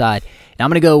opposite side, and I'm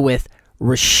going to go with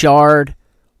Rachaad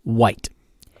White.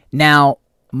 Now,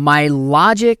 my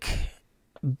logic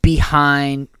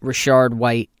behind Rachaad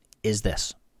White is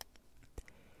this.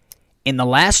 In the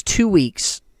last 2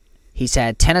 weeks, he's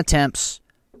had 10 attempts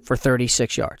for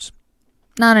 36 yards.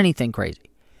 Not anything crazy.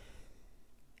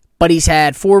 But he's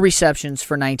had 4 receptions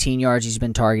for 19 yards. He's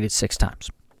been targeted 6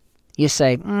 times. You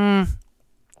say,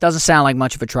 doesn't sound like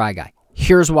much of a try guy.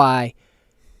 Here's why.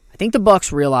 I think the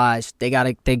Bucs realize they got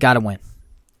to win.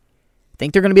 I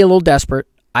think they're going to be a little desperate.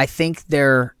 I think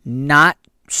they're not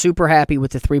super happy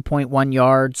with the 3.1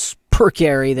 yards per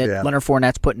carry that Leonard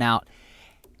Fournette's putting out.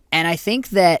 And I think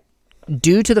that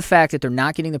due to the fact that they're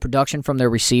not getting the production from their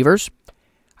receivers,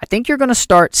 I think you're going to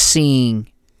start seeing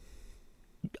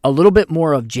a little bit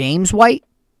more of James White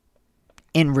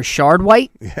and Rachaad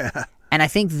White. Yeah. And I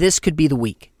think this could be the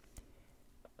week.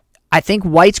 I think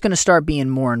White's going to start being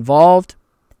more involved.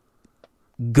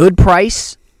 Good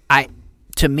price.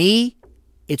 To me,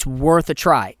 it's worth a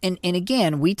try. And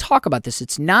again, we talk about this.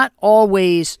 It's not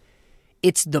always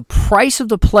it's the price of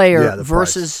the player Yeah, the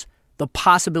versus the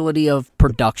possibility of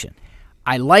production.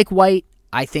 I like White.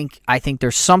 I think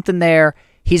there's something there.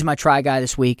 He's my try guy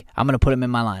this week. I'm going to put him in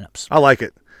my lineups. I like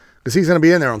it because he's going to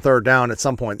be in there on third down at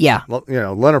some point. Yeah.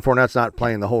 Leonard Fournette's not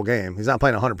playing the whole game. He's not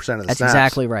playing 100% of the snaps. That's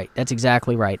exactly right. That's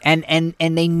exactly right. And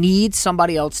they need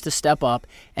somebody else to step up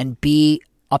and be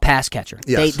a pass catcher.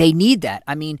 Yes. They need that.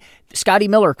 I mean, Scotty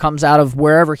Miller comes out of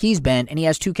wherever he's been, and he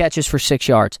has 2 catches for 6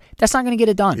 yards. That's not going to get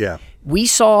it done. Yeah. We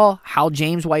saw how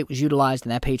James White was utilized in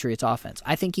that Patriots offense.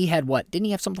 I think he had didn't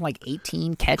he have something like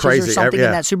 18 catches or something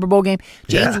in that Super Bowl game?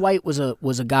 James White was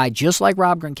a guy just like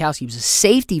Rob Gronkowski. He was a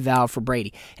safety valve for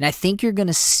Brady. And I think you're going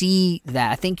to see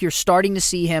that. I think you're starting to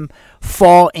see him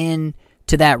fall into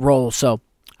that role. So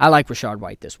I like Rachaad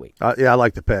White this week. I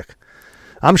like the pick.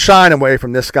 I'm shying away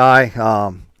from this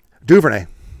guy, Duvernay.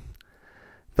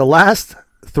 The last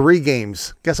 3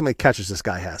 games, guess how many catches this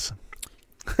guy has?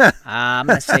 I'm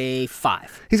going to say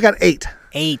 5. He's got 8.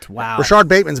 8, wow. Rashard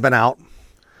Bateman's been out.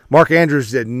 Mark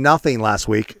Andrews did nothing last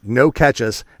week, no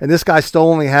catches, and this guy still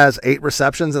only has 8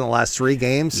 receptions in the last 3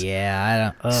 games.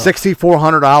 Yeah, I don't.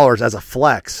 $6,400 as a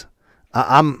flex.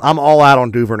 I'm all out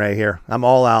on Duvernay here. I'm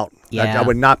all out. Yeah. I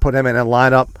would not put him in a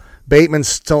lineup. Bateman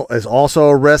still is also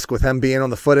a risk with him being on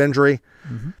the foot injury.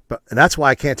 But that's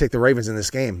why I can't take the Ravens in this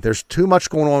game. There's too much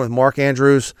going on with Mark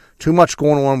Andrews, too much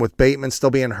going on with Bateman still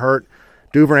being hurt.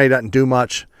 Duvernay doesn't do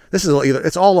much. This is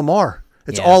it's all Lamar.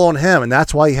 It's all on him, and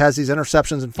that's why he has these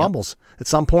interceptions and fumbles. At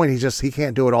some point, he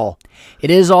can't do it all.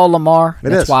 It is all Lamar.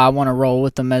 That's is. why I want to roll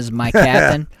with him as my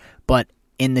captain. But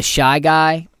in the shy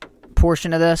guy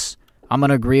portion of this, I'm going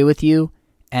to agree with you,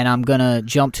 and I'm going to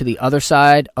jump to the other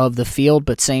side of the field,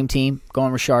 but same team,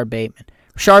 going Rashard Bateman.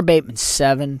 Rashard Bateman,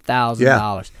 $7,000.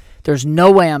 Yeah. There's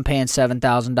no way I'm paying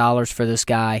 $7,000 for this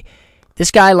guy.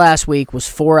 This guy last week was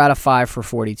 4 out of 5 for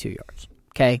 42 yards.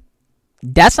 Okay?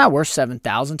 That's not worth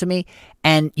 $7,000 to me.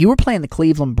 And you were playing the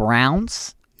Cleveland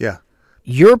Browns. Yeah.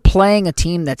 You're playing a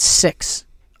team that's 6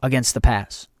 against the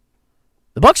pass.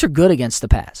 The Bucs are good against the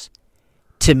pass.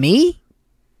 To me,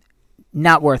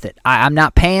 not worth it. I'm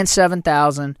not paying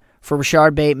 $7,000 for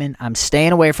Rashard Bateman. I'm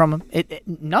staying away from him.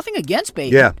 Nothing against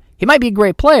Bateman. Yeah. He might be a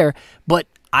great player, but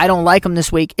I don't like him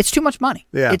this week. It's too much money.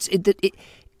 Yeah. It's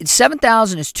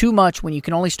 $7,000 is too much when you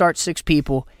can only start 6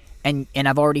 people, and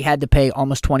I've already had to pay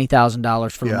almost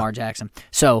 $20,000 for Lamar Jackson.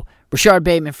 So Rashard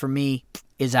Bateman for me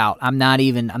is out. I'm not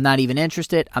even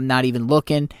interested. I'm not even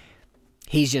looking.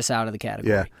 He's just out of the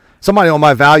category. Yeah. Somebody on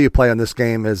my value play on this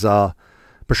game is Brashard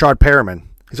Perriman.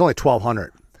 He's only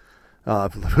 $1,200.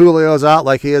 Julio's out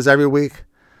like he is every week.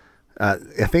 I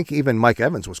think even Mike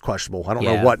Evans was questionable. I don't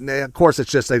know what. Of course, it's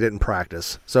just they didn't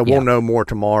practice, so we'll know more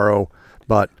tomorrow.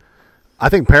 But I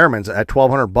think Perriman's at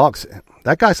 $1,200.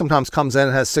 That guy sometimes comes in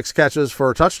and has 6 catches for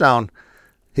a touchdown.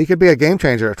 He could be a game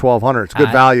changer at $1,200. It's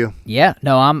good value. Yeah,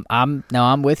 no,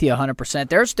 I'm with you 100%.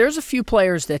 There's a few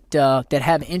players that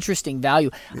have interesting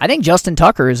value. I think Justin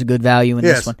Tucker is a good value in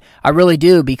this one. I really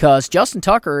do, because Justin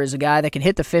Tucker is a guy that can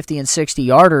hit the 50 and 60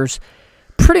 yarders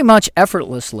pretty much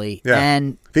effortlessly. Yeah.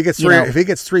 And if he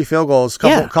gets 3 field goals,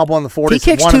 couple on the 40s, if he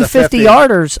kicks one 2 in the 50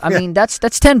 50-yarders, I mean that's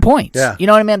 10 points. Yeah. You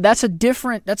know what I mean? That's a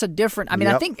different. I mean,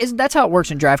 I think that's how it works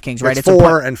in DraftKings, right? It's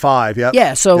 4 and 5. Yep.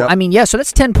 Yeah. So Yep. I mean, so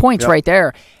that's 10 points right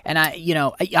there. And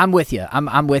I'm with you.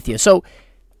 I'm with you. So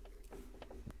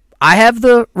I have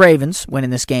the Ravens winning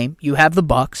this game. You have the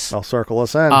Bucs. I'll circle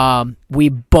us in. We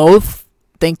both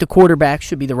think the quarterback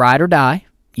should be the ride or die.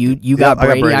 You got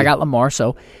Brady, I got Lamar.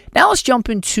 So now let's jump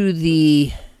into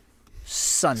the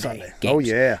Sunday games. Oh,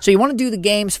 yeah. So you want to do the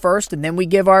games first and then we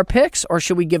give our picks, or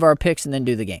should we give our picks and then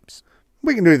do the games?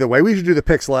 We can do either way. We should do the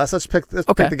picks last. Let's pick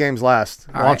the games last.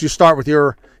 Why don't you start with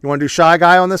you want to do Shy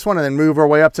Guy on this one and then move our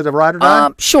way up to the ride or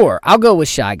die? Sure. I'll go with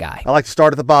Shy Guy. I like to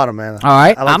start at the bottom, man. All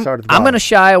right. I like to start at the bottom. I'm going to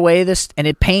shy away this, and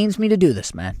it pains me to do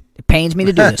this, man. It pains me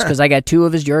to do this because I got 2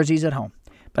 of his jerseys at home.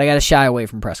 But I got to shy away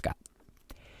from Prescott.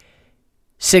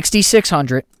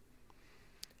 6,600.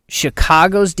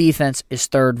 Chicago's defense is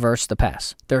 3rd versus the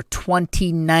pass. They're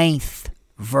 29th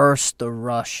versus the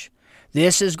rush.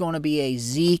 This is going to be a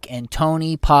Zeke and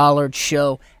Tony Pollard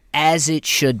show, as it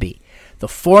should be. The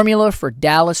formula for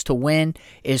Dallas to win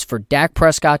is for Dak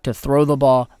Prescott to throw the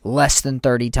ball less than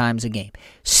 30 times a game.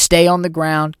 Stay on the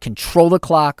ground, control the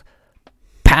clock,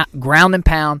 ground and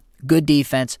pound, good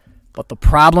defense. But the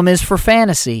problem is for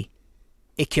fantasy,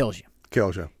 it kills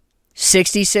you.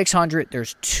 6,600.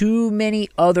 There's too many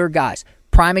other guys.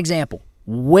 Prime example,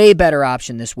 way better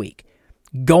option this week.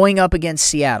 Going up against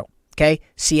Seattle. Okay,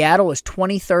 Seattle is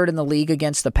 23rd in the league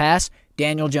against the pass.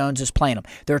 Daniel Jones is playing them.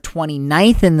 They're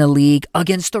 29th in the league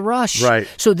against the rush. Right.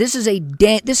 So this is a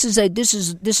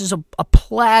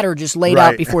platter just laid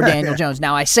out before Daniel Jones.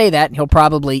 Now I say that and he'll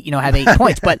probably have 8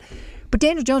 points, but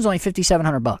Daniel Jones only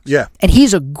 $5,700. Yeah. And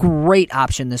he's a great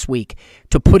option this week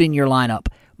to put in your lineup.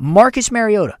 Marcus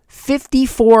Mariota,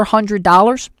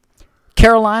 $5,400.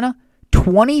 Carolina,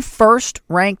 21st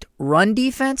ranked run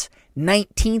defense,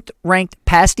 19th ranked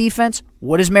pass defense.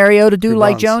 What does Mariota do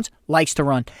like Jones? Likes to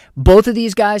run. Both of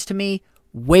these guys, to me,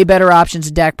 way better options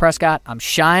than Dak Prescott. I'm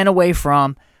shying away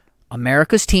from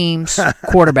America's team's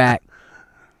quarterback,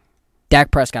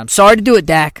 Dak Prescott. I'm sorry to do it,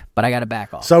 Dak, but I got to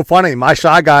back off. So funny. My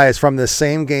shy guy is from this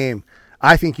same game.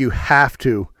 I think you have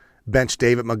to bench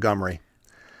David Montgomery.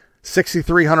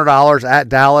 $6,300 at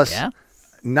Dallas. Yeah.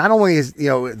 Not only is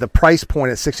the price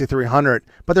point at $6,300,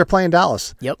 but they're playing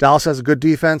Dallas. Yep. Dallas has a good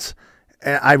defense,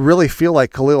 and I really feel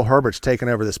like Khalil Herbert's taking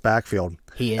over this backfield.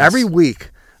 He is. Every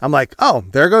week, I'm like, oh,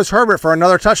 there goes Herbert for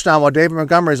another touchdown while David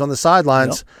Montgomery's on the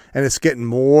sidelines, and it's getting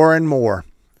more and more.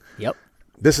 Yep.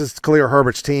 This is Khalil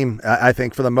Herbert's team, I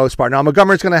think, for the most part. Now,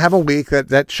 Montgomery's going to have a week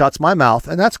that shuts my mouth,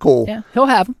 and that's cool. Yeah, he'll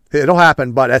have him. It'll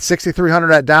happen, but at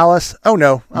 $6,300 at Dallas, oh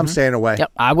no, I'm staying away.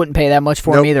 Yep, I wouldn't pay that much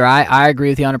for him either. I agree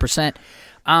with you 100%.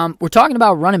 We're talking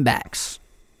about running backs.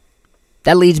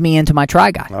 That leads me into my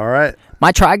try guy. All right.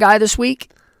 My try guy this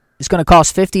week is going to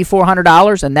cost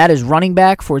 $5,400, and that is running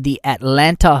back for the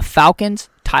Atlanta Falcons,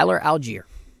 Tyler Algier.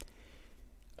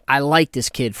 I like this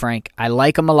kid, Frank. I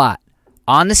like him a lot.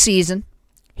 On the season,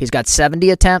 he's got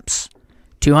 70 attempts,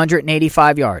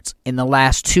 285 yards. In the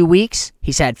last 2 weeks,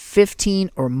 he's had 15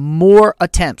 or more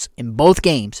attempts in both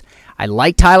games. I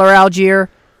like Tyler Algier.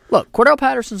 Look, Cordell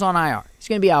Patterson's on IR. He's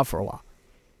going to be out for a while.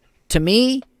 To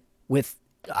me,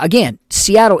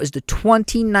 Seattle is the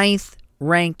 29th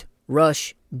ranked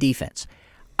rush defense.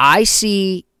 I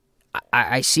see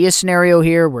a scenario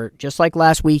here where, just like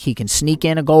last week, he can sneak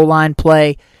in a goal line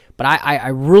play. But I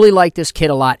really like this kid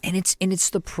a lot, and it's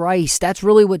the price. That's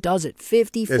really what does it.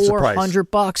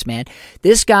 $5,400, man.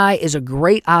 This guy is a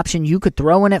great option. You could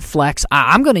throw in at flex.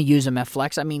 I'm going to use him at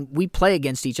flex. I mean, we play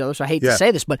against each other, so I hate to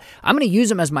say this, but I'm going to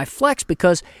use him as my flex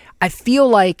because I feel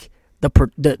like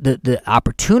the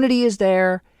opportunity is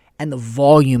there and the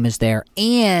volume is there,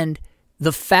 and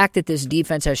the fact that this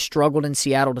defense has struggled in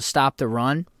Seattle to stop the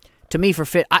run. To me,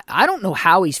 I don't know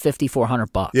how he's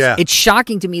 $5,400. Yeah, it's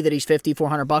shocking to me that he's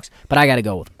 $5,400, but I got to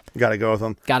go with him. Got to go with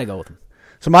him.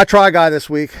 So my try guy this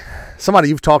week, somebody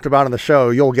you've talked about on the show,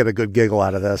 you'll get a good giggle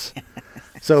out of this.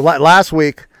 So last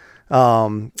week,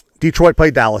 Detroit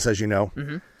played Dallas, as you know.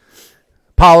 Mm-hmm.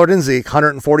 Pollard and Zeke,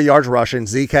 140 yards rushing.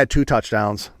 Zeke had 2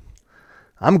 touchdowns.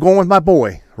 I'm going with my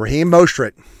boy, Raheem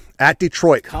Mostert, at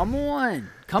Detroit. Come on.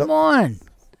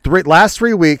 Last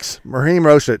 3 weeks, Raheem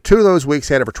Mostert, 2 of those weeks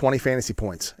he had over 20 fantasy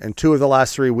points. In 2 of the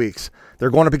last 3 weeks, they're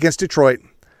going up against Detroit.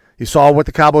 You saw what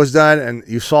the Cowboys done, and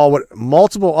you saw what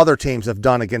multiple other teams have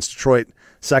done against Detroit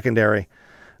secondary.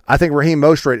 I think Raheem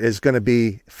Mostert is going to be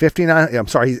he is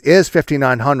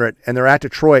 $5,900, and they're at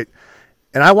Detroit.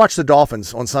 And I watched the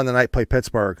Dolphins on Sunday night play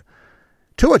Pittsburgh.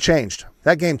 Tua changed.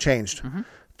 That game changed. Mm-hmm.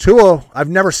 Tua, I've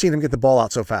never seen him get the ball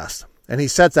out so fast. And he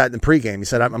said that in the pregame. He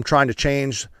said, I'm trying to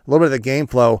change a little bit of the game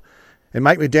flow. And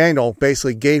Mike McDaniel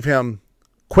basically gave him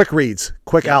quick reads,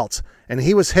 quick outs. And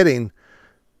he was hitting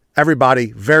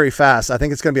everybody very fast. I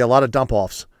think it's going to be a lot of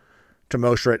dump-offs to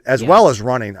Mostert as well as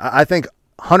running. I think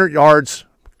 100 yards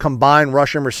combined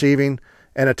rushing, receiving,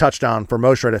 and a touchdown for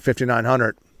Mostert at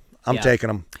 $5,900. I'm taking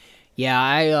him.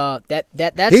 Yeah, that's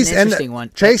an interesting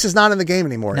one. Chase is not in the game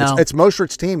anymore. No. It's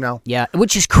Mostert's team now. Yeah,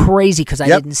 which is crazy because I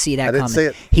didn't see that coming. See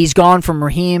it. He's gone from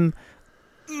Raheem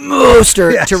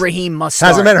Mostert to Raheem Mustard.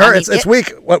 Hasn't been hurt. It's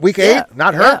week 8?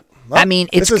 Not hurt? Yeah. Well, I mean,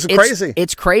 this is crazy.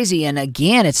 It's crazy, and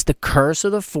again, it's the curse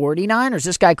of the 49ers.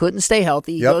 This guy couldn't stay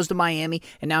healthy. He goes to Miami,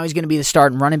 and now he's going to be the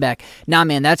starting running back. Nah,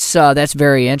 man, that's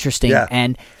very interesting. Yeah.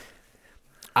 And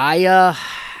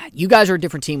you guys are a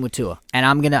different team with Tua, and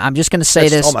I'm just gonna say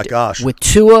this. Oh my gosh! With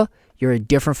Tua, you're a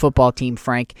different football team,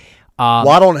 Frank.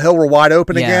 Waddle and Hill were wide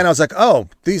open again. I was like, oh,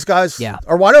 these guys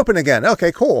are wide open again.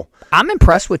 Okay, cool. I'm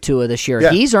impressed with Tua this year.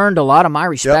 Yeah. He's earned a lot of my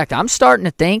respect. I'm starting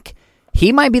to think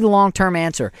he might be the long-term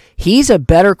answer. He's a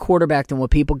better quarterback than what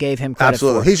people gave him credit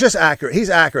for. He's just accurate. He's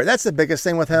accurate. That's the biggest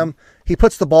thing with him. He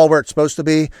puts the ball where it's supposed to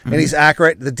be, and he's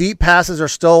accurate. The deep passes are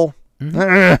still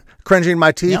cringing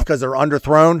my teeth because they're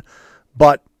underthrown,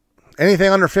 but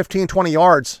anything under 15, 20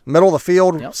 yards, middle of the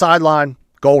field, sideline,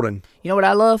 golden. You know what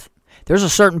I love? There's a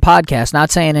certain podcast,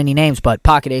 not saying any names, but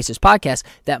Pocket Aces podcast,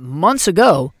 that months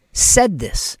ago said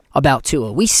this about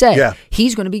Tua. We said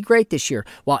he's going to be great this year.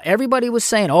 While everybody was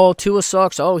saying, oh, Tua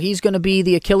sucks. Oh, he's going to be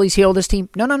the Achilles heel of this team.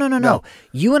 No.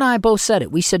 You and I both said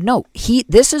it. We said, no,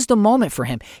 this is the moment for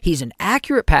him. He's an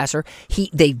accurate passer.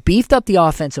 They beefed up the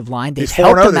offensive line. They've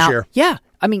helped him out. Year. Yeah.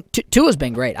 I mean, Tua's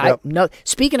been great. Yep.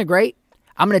 Speaking of great,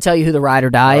 I'm going to tell you who the ride or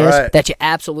die is that you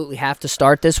absolutely have to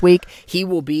start this week. He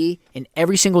will be in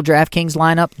every single DraftKings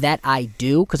lineup that I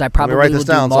do, because I probably will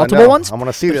do multiple ones. I'm going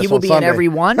to see this. He will be Sunday. in every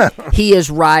one. He is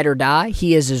ride or die.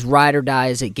 He is as ride or die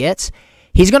as it gets.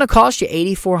 He's going to cost you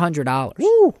 $8,400.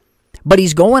 Woo. But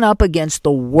he's going up against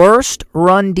the worst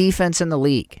run defense in the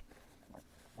league.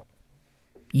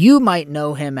 You might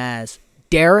know him as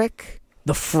Derek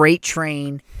the Freight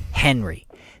Train Henry.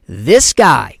 This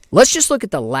guy, let's just look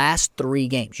at the last 3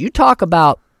 games. You talk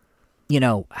about,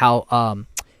 how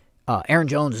Aaron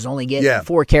Jones is only getting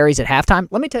 4 carries at halftime.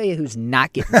 Let me tell you who's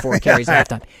not getting 4 carries at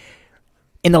halftime.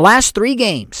 In the last 3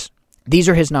 games, these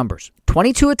are his numbers.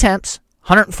 22 attempts,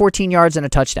 114 yards and a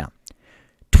touchdown.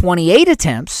 28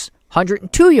 attempts,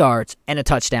 102 yards and a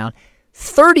touchdown.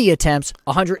 30 attempts,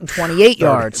 128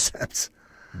 yards.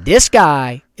 This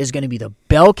guy is going to be the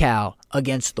bell cow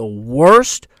against the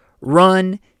worst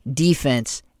run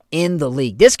defense in the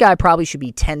league. This guy probably should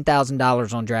be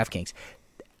 $10,000 on DraftKings.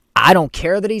 I don't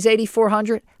care that he's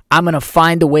 $8,400. I'm going to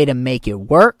find a way to make it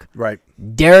work. Right.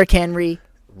 Derrick Henry,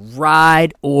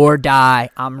 ride or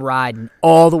die. I'm riding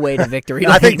all the way to victory.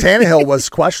 I think Tannehill was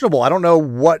questionable. I don't know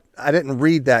what. I didn't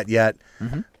read that yet.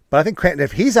 Mm-hmm. But I think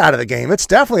if he's out of the game, it's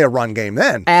definitely a run game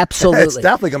then. Absolutely. It's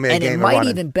definitely going to be a game of running. And it might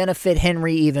even benefit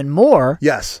Henry even more.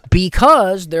 Yes.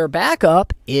 Because their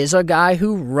backup is a guy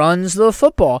who runs the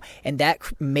football, and that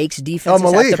makes defenses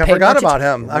Malik, have to pay I forgot about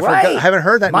him. Right. I haven't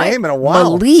heard that name in a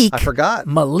while. I forgot.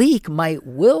 Malik might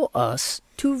will us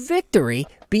to victory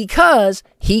because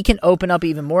he can open up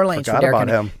even more lanes for Derrick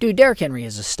Henry. Him. Dude, Derrick Henry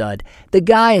is a stud. The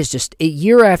guy is just,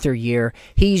 year after year,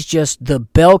 he's just the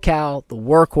bell cow, the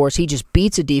workhorse. He just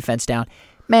beats a defense down.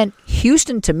 Man,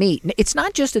 Houston, to me, it's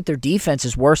not just that their defense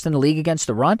is worse than the league against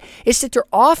the run. It's that their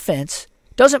offense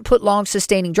doesn't put long,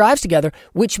 sustaining drives together,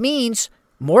 which means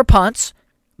more punts,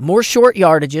 more short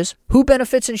yardages. Who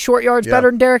benefits in short yards better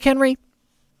than Derrick Henry?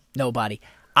 Nobody.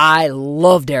 I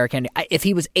love Derrick Henry. If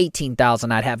he was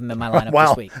 $18,000, I'd have him in my lineup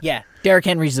this week. Yeah, Derrick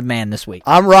Henry's the man this week.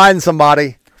 I'm riding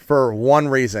somebody for one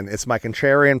reason. It's my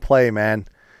contrarian play, man.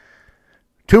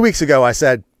 2 weeks ago, I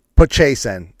said, put Chase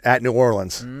in at New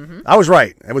Orleans. Mm-hmm. I was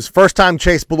right. It was the first time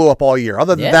Chase blew up all year.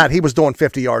 Other than that, he was doing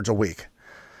 50 yards a week.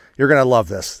 You're going to love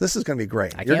this. This is going to be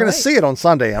great. You're going to see it on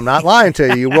Sunday. I'm not lying to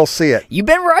you. You will see it. You've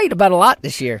been right about a lot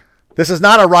this year. This is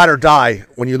not a ride or die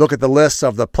when you look at the list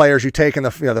of the players you take in the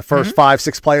first 5,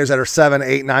 6 players that are 7,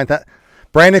 8, 9.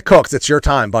 Brandon Cooks, it's your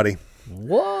time, buddy.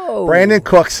 Whoa. Brandon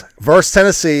Cooks versus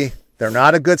Tennessee. They're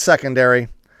not a good secondary.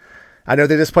 I know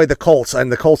they just played the Colts,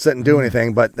 and the Colts didn't do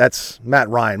anything, but that's Matt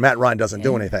Ryan. Matt Ryan doesn't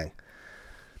do anything.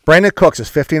 Brandon Cooks is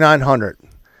 5,900.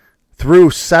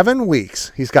 Through 7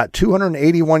 weeks, he's got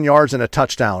 281 yards and a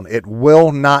touchdown. It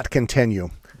will not continue.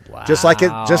 Wow. Just like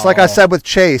I said with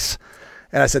Chase.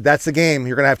 And I said, that's the game.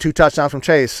 You're going to have 2 touchdowns from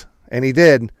Chase. And he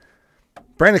did.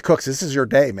 Brandon Cooks, this is your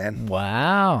day, man.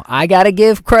 Wow. I got to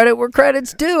give credit where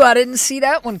credit's due. I didn't see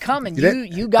that one coming.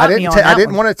 You got me on that I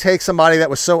didn't want to take somebody that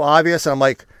was so obvious. And I'm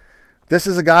like, this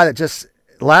is a guy that just,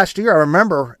 last year, I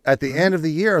remember at the end of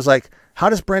the year, I was like, how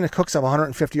does Brandon Cooks have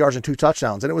 150 yards and 2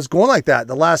 touchdowns? And it was going like that.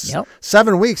 The last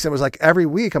 7 weeks, it was like every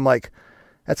week. I'm like,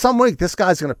 at some week, this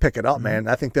guy's going to pick it up, man.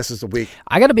 I think this is the week.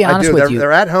 I got to be honest with you.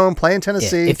 They're at home playing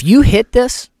Tennessee. If you hit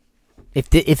this,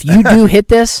 if you do hit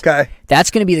this, okay, that's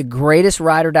going to be the greatest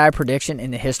ride or die prediction in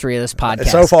the history of this podcast.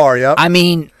 So far, yep. I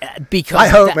mean, because I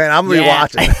hope, man, I'm going to be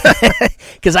watching.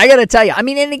 Because I got to tell you, I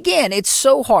mean, and again, it's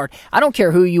so hard. I don't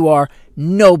care who you are.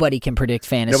 Nobody can predict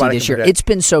fantasy this year. It's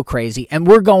been so crazy. And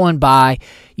we're going by,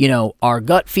 our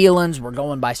gut feelings. We're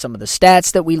going by some of the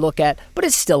stats that we look at. But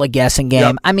it's still a guessing game.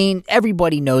 Yep. I mean,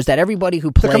 everybody knows that. Everybody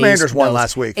who plays. The Commanders won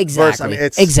last week. Exactly.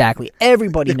 Exactly.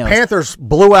 Everybody knows. The Panthers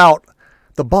blew out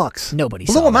the Bucs. Nobody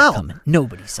blew saw them that out. Coming.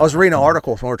 Nobody saw I was reading an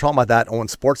article when we were talking about that on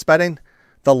sports betting.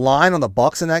 The line on the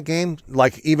Bucs in that game,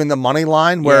 like even the money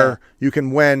line where you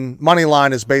can win. Money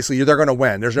line is basically they're going to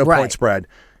win. There's no point spread.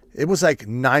 It was like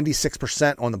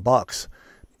 96% on the Bucs.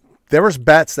 There was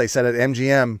bets, they said at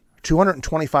MGM,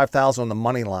 225,000 on the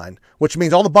money line, which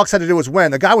means all the Bucs had to do was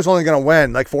win. The guy was only going to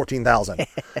win like 14,000.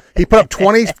 He put up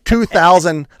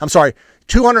 225,000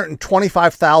 to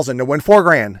win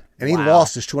 $4,000, and he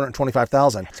lost his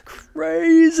 225,000. That's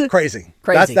crazy. Crazy.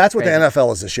 Crazy. That's what the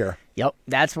NFL is this year. Yep.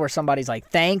 That's where somebody's like,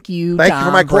 thank you, Thank Tom you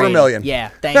for my Brady. $250,000.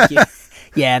 Yeah. Thank you.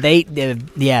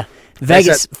 Yeah.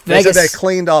 Vegas. They said they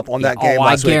cleaned up on that game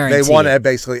last week. They won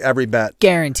basically every bet.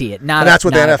 Guarantee it. And that's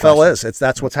what the NFL is.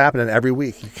 That's what's happening every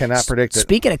week. You cannot predict it.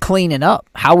 Speaking of cleaning up,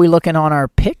 how are we looking on our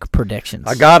pick predictions?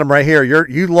 I got them right here.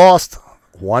 You lost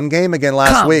one game again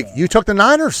last week. You took the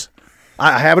Niners.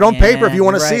 I have it on paper if you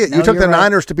want to see it. You took the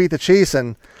Niners to beat the Chiefs,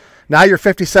 and now you're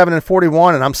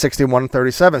 57-41, and I'm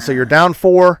 61-37. So you're down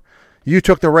 4. You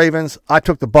took the Ravens. I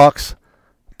took the Bucs.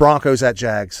 Broncos at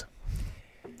Jags.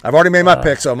 I've already made my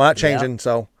pick, so I'm not changing.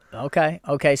 So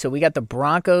okay. So we got the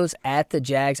Broncos at the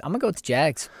Jags. I'm gonna go with the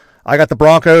Jags. I got the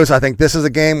Broncos. I think this is a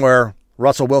game where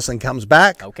Russell Wilson comes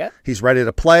back. Okay, he's ready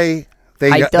to play. They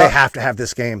have to have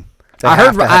this game.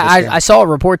 I saw a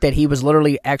report that he was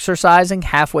literally exercising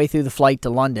halfway through the flight to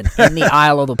London in the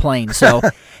aisle of the plane. So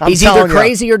he's either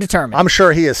crazy or determined. I'm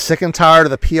sure he is sick and tired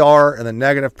of the PR and the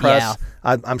negative press. Yeah.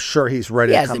 I'm sure he's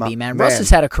ready to come out. Man. Russ has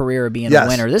had a career of being a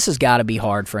winner. This has got to be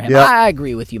hard for him. Yep. I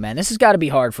agree with you, man. This has got to be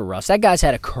hard for Russ. That guy's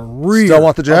had a career Still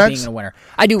want the Jags? of being a winner.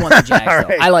 I do want the Jags,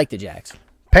 though. I like the Jags.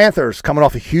 Panthers coming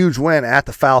off a huge win at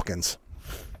the Falcons.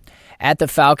 At the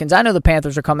Falcons. I know the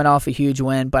Panthers are coming off a huge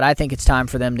win, but I think it's time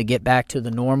for them to get back to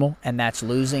the normal, and that's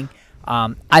losing.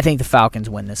 I think the Falcons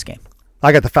win this game.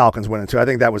 I got the Falcons winning too. I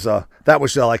think that was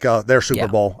like their Super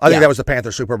Bowl. I think that was the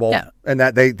Panthers Super Bowl, and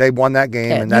that they won that game.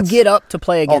 Yeah, and that's, you get up to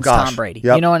play against Tom Brady.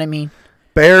 Yep. You know what I mean?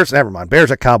 Bears, never mind.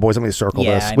 Bears at Cowboys. Let me circle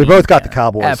this. We both got the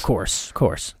Cowboys. Of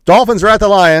course. Dolphins are at the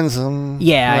Lions.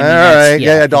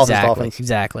 Dolphins.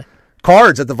 Exactly.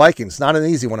 Cards at the Vikings. Not an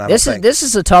easy one. This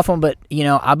is a tough one, but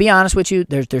I'll be honest with you.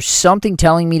 There's something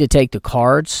telling me to take the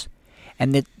Cards,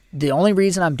 and the only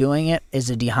reason I'm doing it is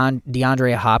the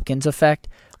DeAndre Hopkins effect.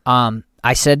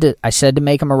 I said to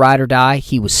make him a ride or die.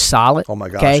 He was solid. Oh my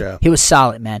gosh, okay? yeah. He was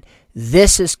solid, man.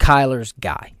 This is Kyler's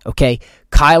guy, okay?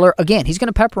 Kyler, again, he's going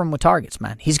to pepper him with targets,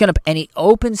 man. And he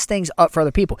opens things up for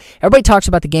other people. Everybody talks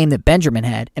about the game that Benjamin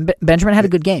had, and Benjamin had a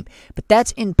good game. But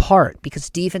that's in part because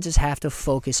defenses have to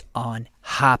focus on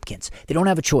Hopkins. They don't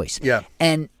have a choice. Yeah.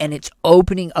 And it's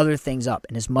opening other things up.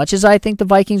 And as much as I think the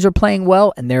Vikings are playing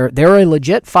well, and they're a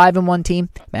legit 5-1 team,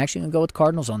 I'm actually going to go with the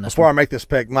Cardinals on this Before one. I make this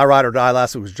pick, my ride or die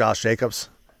last week was Josh Jacobs.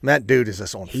 That dude is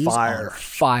just on He's fire. On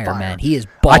fire, man. He is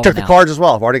balling I took the Cards as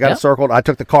well. I've already got it circled. I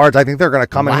took the Cards. I think they're going to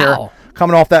come in here.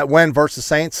 Coming off that win versus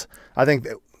Saints, I think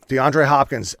DeAndre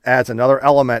Hopkins adds another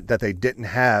element that they didn't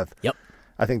have. Yep.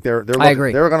 I think they're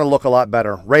agree. They're going to look a lot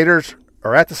better. Raiders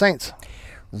are at the Saints.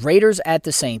 Raiders at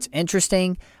the Saints.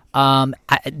 Interesting.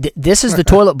 This is the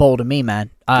toilet bowl to me, man.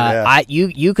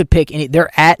 You could pick any.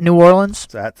 They're at New Orleans.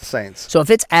 It's at the Saints. So if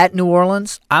it's at New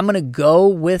Orleans, I'm going to go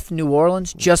with New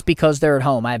Orleans just because they're at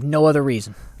home. I have no other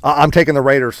reason. I'm taking the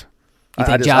Raiders. You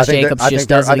think Josh Jacobs just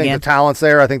does it again? I think the talent's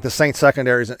there. I think the Saints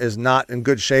secondary is not in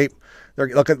good shape.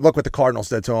 Look what the Cardinals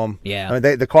did to them. Yeah. I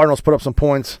mean, the Cardinals put up some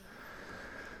points.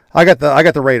 I got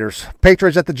the Raiders.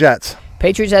 Patriots at the Jets.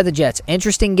 Patriots at the Jets.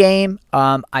 Interesting game.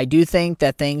 I do think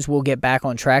that things will get back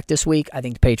on track this week. I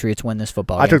think the Patriots win this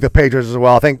football game. I took the Patriots as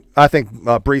well. I think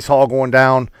Breece Hall going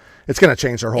down, it's going to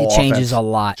change their whole offense. It changes a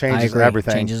lot. Changes I agree.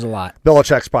 everything. Changes a lot.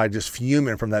 Belichick's probably just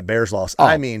fuming from that Bears loss.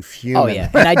 I mean, fuming. Oh, yeah.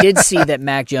 And I did see that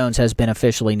Mac Jones has been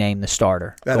officially named the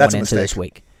starter going into this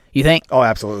week. You think? Oh,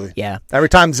 absolutely. Yeah. Every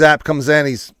time Zapp comes in,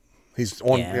 he's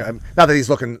on. Yeah. Not that he's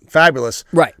looking fabulous,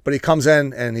 right? But he comes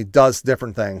in and he does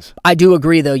different things. I do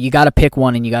agree, though. You got to pick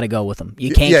one and you got to go with them.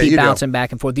 You can't keep bouncing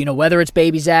back and forth. Whether it's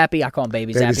Baby Zappy, I call him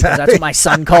Baby Zappy because that's what my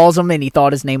son calls him, and he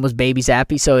thought his name was Baby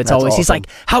Zappy. So it's always awesome. He's like,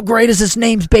 "How great is his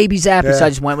name's Baby Zappy?" Yeah. So I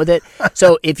just went with it.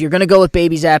 So if you're gonna go with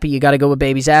Baby Zappy, you got to go with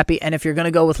Baby Zappy, and if you're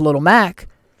gonna go with Little Mac,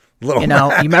 you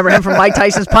remember him from Mike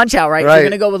Tyson's Punch Out, right? If you're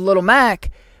gonna go with Little Mac,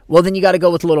 well, then you got to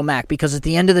go with Little Mac because at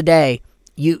the end of the day.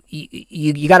 You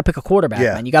got to pick a quarterback,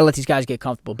 man. You got to let these guys get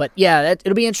comfortable. But,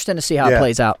 it'll be interesting to see how it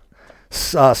plays out.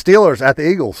 Steelers at the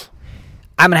Eagles.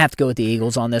 I'm going to have to go with the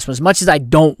Eagles on this one. As much as I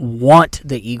don't want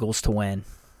the Eagles to win,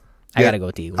 I got to go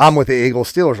with the Eagles. I'm with the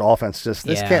Eagles. Steelers offense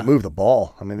can't move the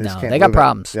ball. I mean, they got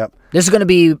problems. Yep. This is going to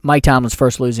be Mike Tomlin's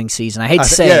first losing season. I hate to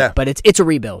say it, but it's a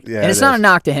rebuild. Yeah, and it's not a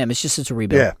knock to him. It's a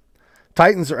rebuild. Yeah.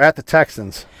 Titans are at the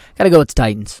Texans. Got to go with the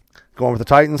Titans. Going with the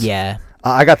Titans? Yeah.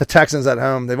 I got the Texans at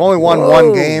home. They've only won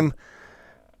one game.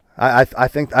 I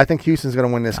think Houston's going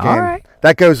to win this game. All right.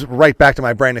 That goes right back to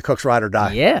my Brandon Cooks ride or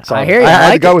die. Yeah, so I hear you. I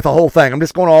had to go with the whole thing. I'm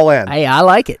just going all in. Hey, I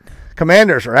like it.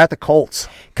 Commanders are at the Colts.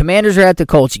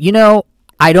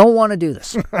 I don't want to do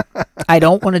this.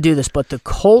 But the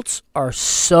Colts are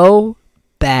so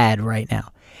bad right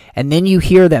now. And then you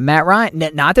hear that Matt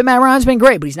Ryan, not that Matt Ryan's been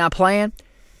great, but he's not playing.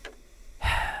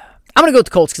 I'm going to go with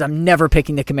the Colts because I'm never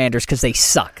picking the Commanders because they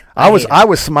suck. I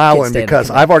was smiling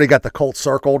because I've already got the Colts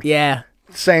circled. Yeah.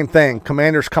 same thing.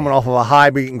 Commanders coming off of a high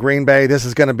beating Green Bay. This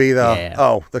is going to be the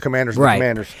Commanders and the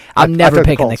Commanders. I'm never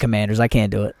picking the Commanders. I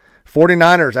can't do it.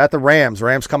 49ers at the Rams.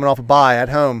 Rams coming off a bye at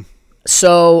home.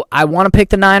 So I want to pick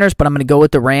the Niners, but I'm going to go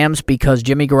with the Rams because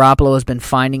Jimmy Garoppolo has been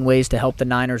finding ways to help the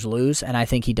Niners lose, and I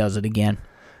think he does it again.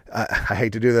 I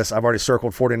hate to do this. I've already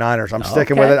circled 49ers. I'm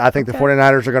sticking with it. I think the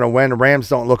 49ers are going to win. The Rams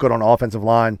don't look good on the offensive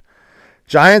line.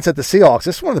 Giants at the Seahawks.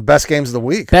 This is one of the best games of the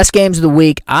week. Best games of the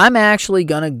week. I'm actually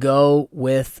going to go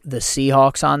with the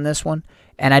Seahawks on this one.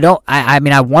 And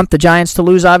I want the Giants to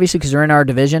lose, obviously, because they're in our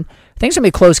division. I think it's going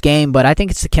to be a close game, but I think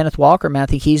it's the Kenneth Walker, man. I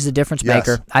think he's the difference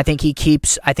maker. I think he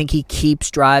keeps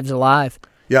drives alive.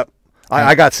 Yep.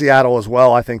 I got Seattle as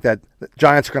well. I think that the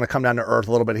Giants are going to come down to earth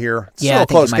a little bit here. It's still a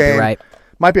close game. Right.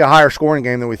 Might be a higher scoring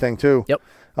game than we think, too.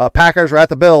 Yep. Packers are at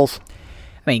the Bills.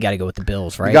 I mean, you got to go with the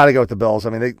Bills, right? You got to go with the Bills.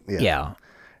 I mean,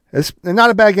 It's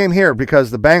not a bad game here because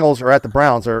the Bengals are at the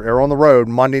Browns. They're on the road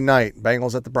Monday night.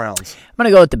 Bengals at the Browns. I'm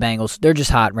going to go with the Bengals. They're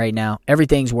just hot right now.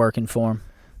 Everything's working for them.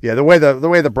 Yeah, the way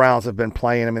the Browns have been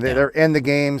playing. I mean, they're in the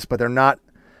games, but they're not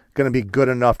going to be good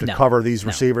enough to cover these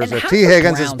receivers. And T.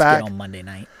 Higgins is back on Monday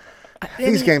night.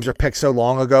 These games are picked so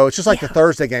long ago. It's just like the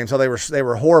Thursday games. So they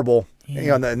were horrible.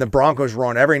 Yeah. And the Broncos were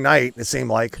on every night. It seemed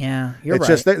like. Yeah, you're right.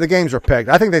 It's just the games are picked.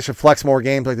 I think they should flex more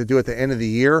games like they do at the end of the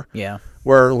year. Yeah.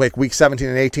 Where like week 17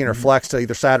 and 18 are flexed to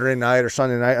either Saturday night or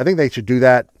Sunday night. I think they should do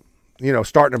that.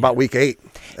 Starting about week 8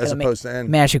 as opposed to end. Let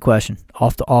me ask you a question,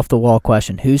 off the wall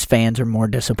question. Whose fans are more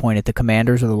disappointed, the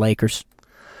Commanders or the Lakers?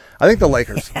 I think the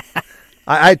Lakers.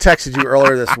 I texted you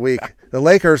earlier this week. The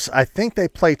Lakers, I think they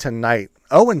play tonight.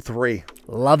 0-3.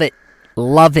 Love it.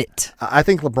 Love it. I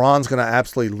think LeBron's going to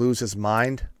absolutely lose his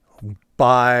mind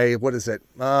by,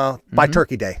 by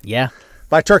Turkey Day. Yeah.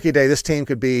 By Turkey Day, this team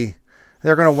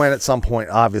they're going to win at some point,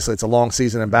 obviously. It's a long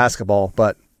season in basketball,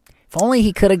 but. If only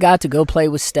he could have got to go play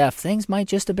with Steph, things might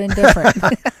just have been different.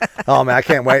 Oh, man, I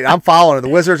can't wait. I'm following it. The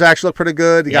Wizards actually look pretty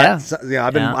good.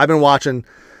 I've been watching,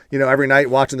 every night,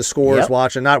 watching the scores,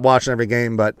 not watching every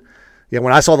game, but. Yeah,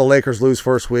 when I saw the Lakers lose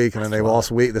first week and then they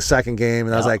lost the second game,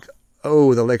 and I was like,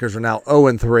 oh, the Lakers are now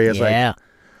 0-3. It's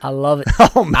I love it.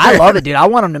 Oh, man. I love it, dude. I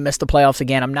want them to miss the playoffs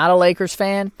again. I'm not a Lakers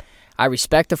fan. I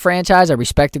respect the franchise. I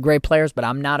respect the great players, but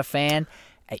I'm not a fan.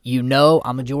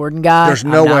 I'm a Jordan guy. There's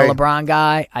no I'm way. not a LeBron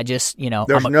guy. I just,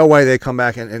 There's no way they come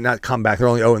back and not come back. They're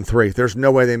only 0-3. There's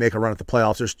no way they make a run at the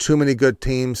playoffs. There's too many good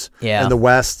teams in the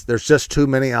West. There's just too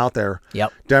many out there.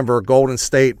 Yep. Denver, Golden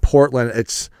State, Portland.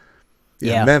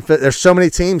 Memphis. There's so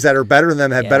many teams that are better than them,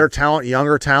 have better talent,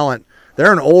 younger talent.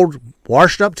 They're an old,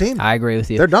 washed-up team. I agree with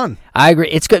you. They're done. I agree.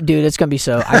 It's good, dude. It's going to be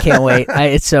so. I can't wait.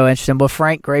 It's so interesting. But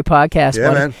Frank, great podcast,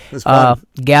 buddy. Man. It's fun.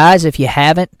 Guys, if you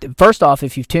haven't, first off,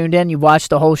 if you've tuned in, you've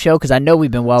watched the whole show, because I know we've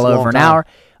been well over an hour.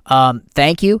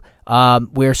 Thank you.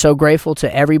 We're so grateful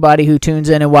to everybody who tunes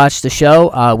in and watches the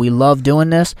show. We love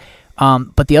doing this.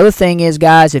 But the other thing is,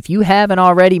 guys, if you haven't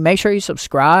already, make sure you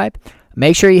subscribe.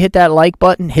 Make sure you hit that like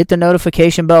button, hit the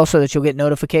notification bell so that you'll get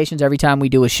notifications every time we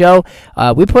do a show.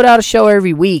 We put out a show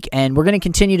every week, and we're going to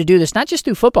continue to do this, not just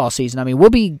through football season. I mean, we'll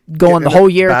be going the whole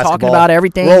year talking about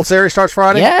everything. World Series starts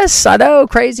Friday? Yes, I know.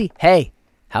 Crazy. Hey,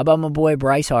 how about my boy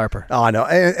Bryce Harper? Oh, I know.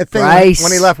 Bryce.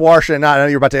 When he left Washington, I know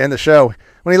you're about to end the show.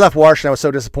 When he left Washington, I was so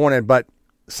disappointed, but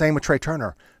same with Trey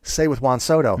Turner. Same with Juan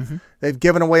Soto. Mm-hmm. They've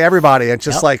given away everybody. It's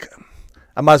just like,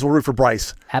 I might as well root for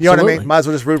Bryce. Absolutely. You know what I mean? Might as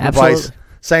well just root for Bryce.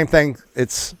 Same thing.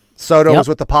 It's Soto was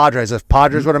with the Padres. If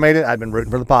Padres would have made it, I'd been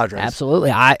rooting for the Padres. Absolutely.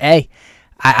 I'd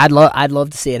love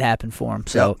to see it happen for him.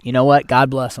 So you know what? God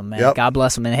bless them, man. Yep. God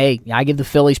bless them. And hey, I give the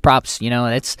Phillies props.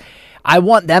 I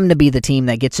want them to be the team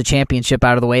that gets a championship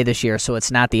out of the way this year, so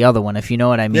it's not the other one. If you know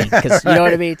what I mean, because you know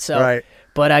what I mean. So. Right.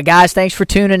 But guys, thanks for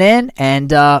tuning in. And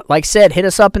like I said, hit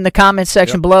us up in the comments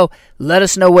section below. Let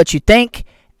us know what you think.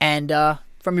 And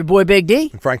from your boy Big D,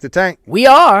 Frank the Tank, we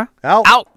are out.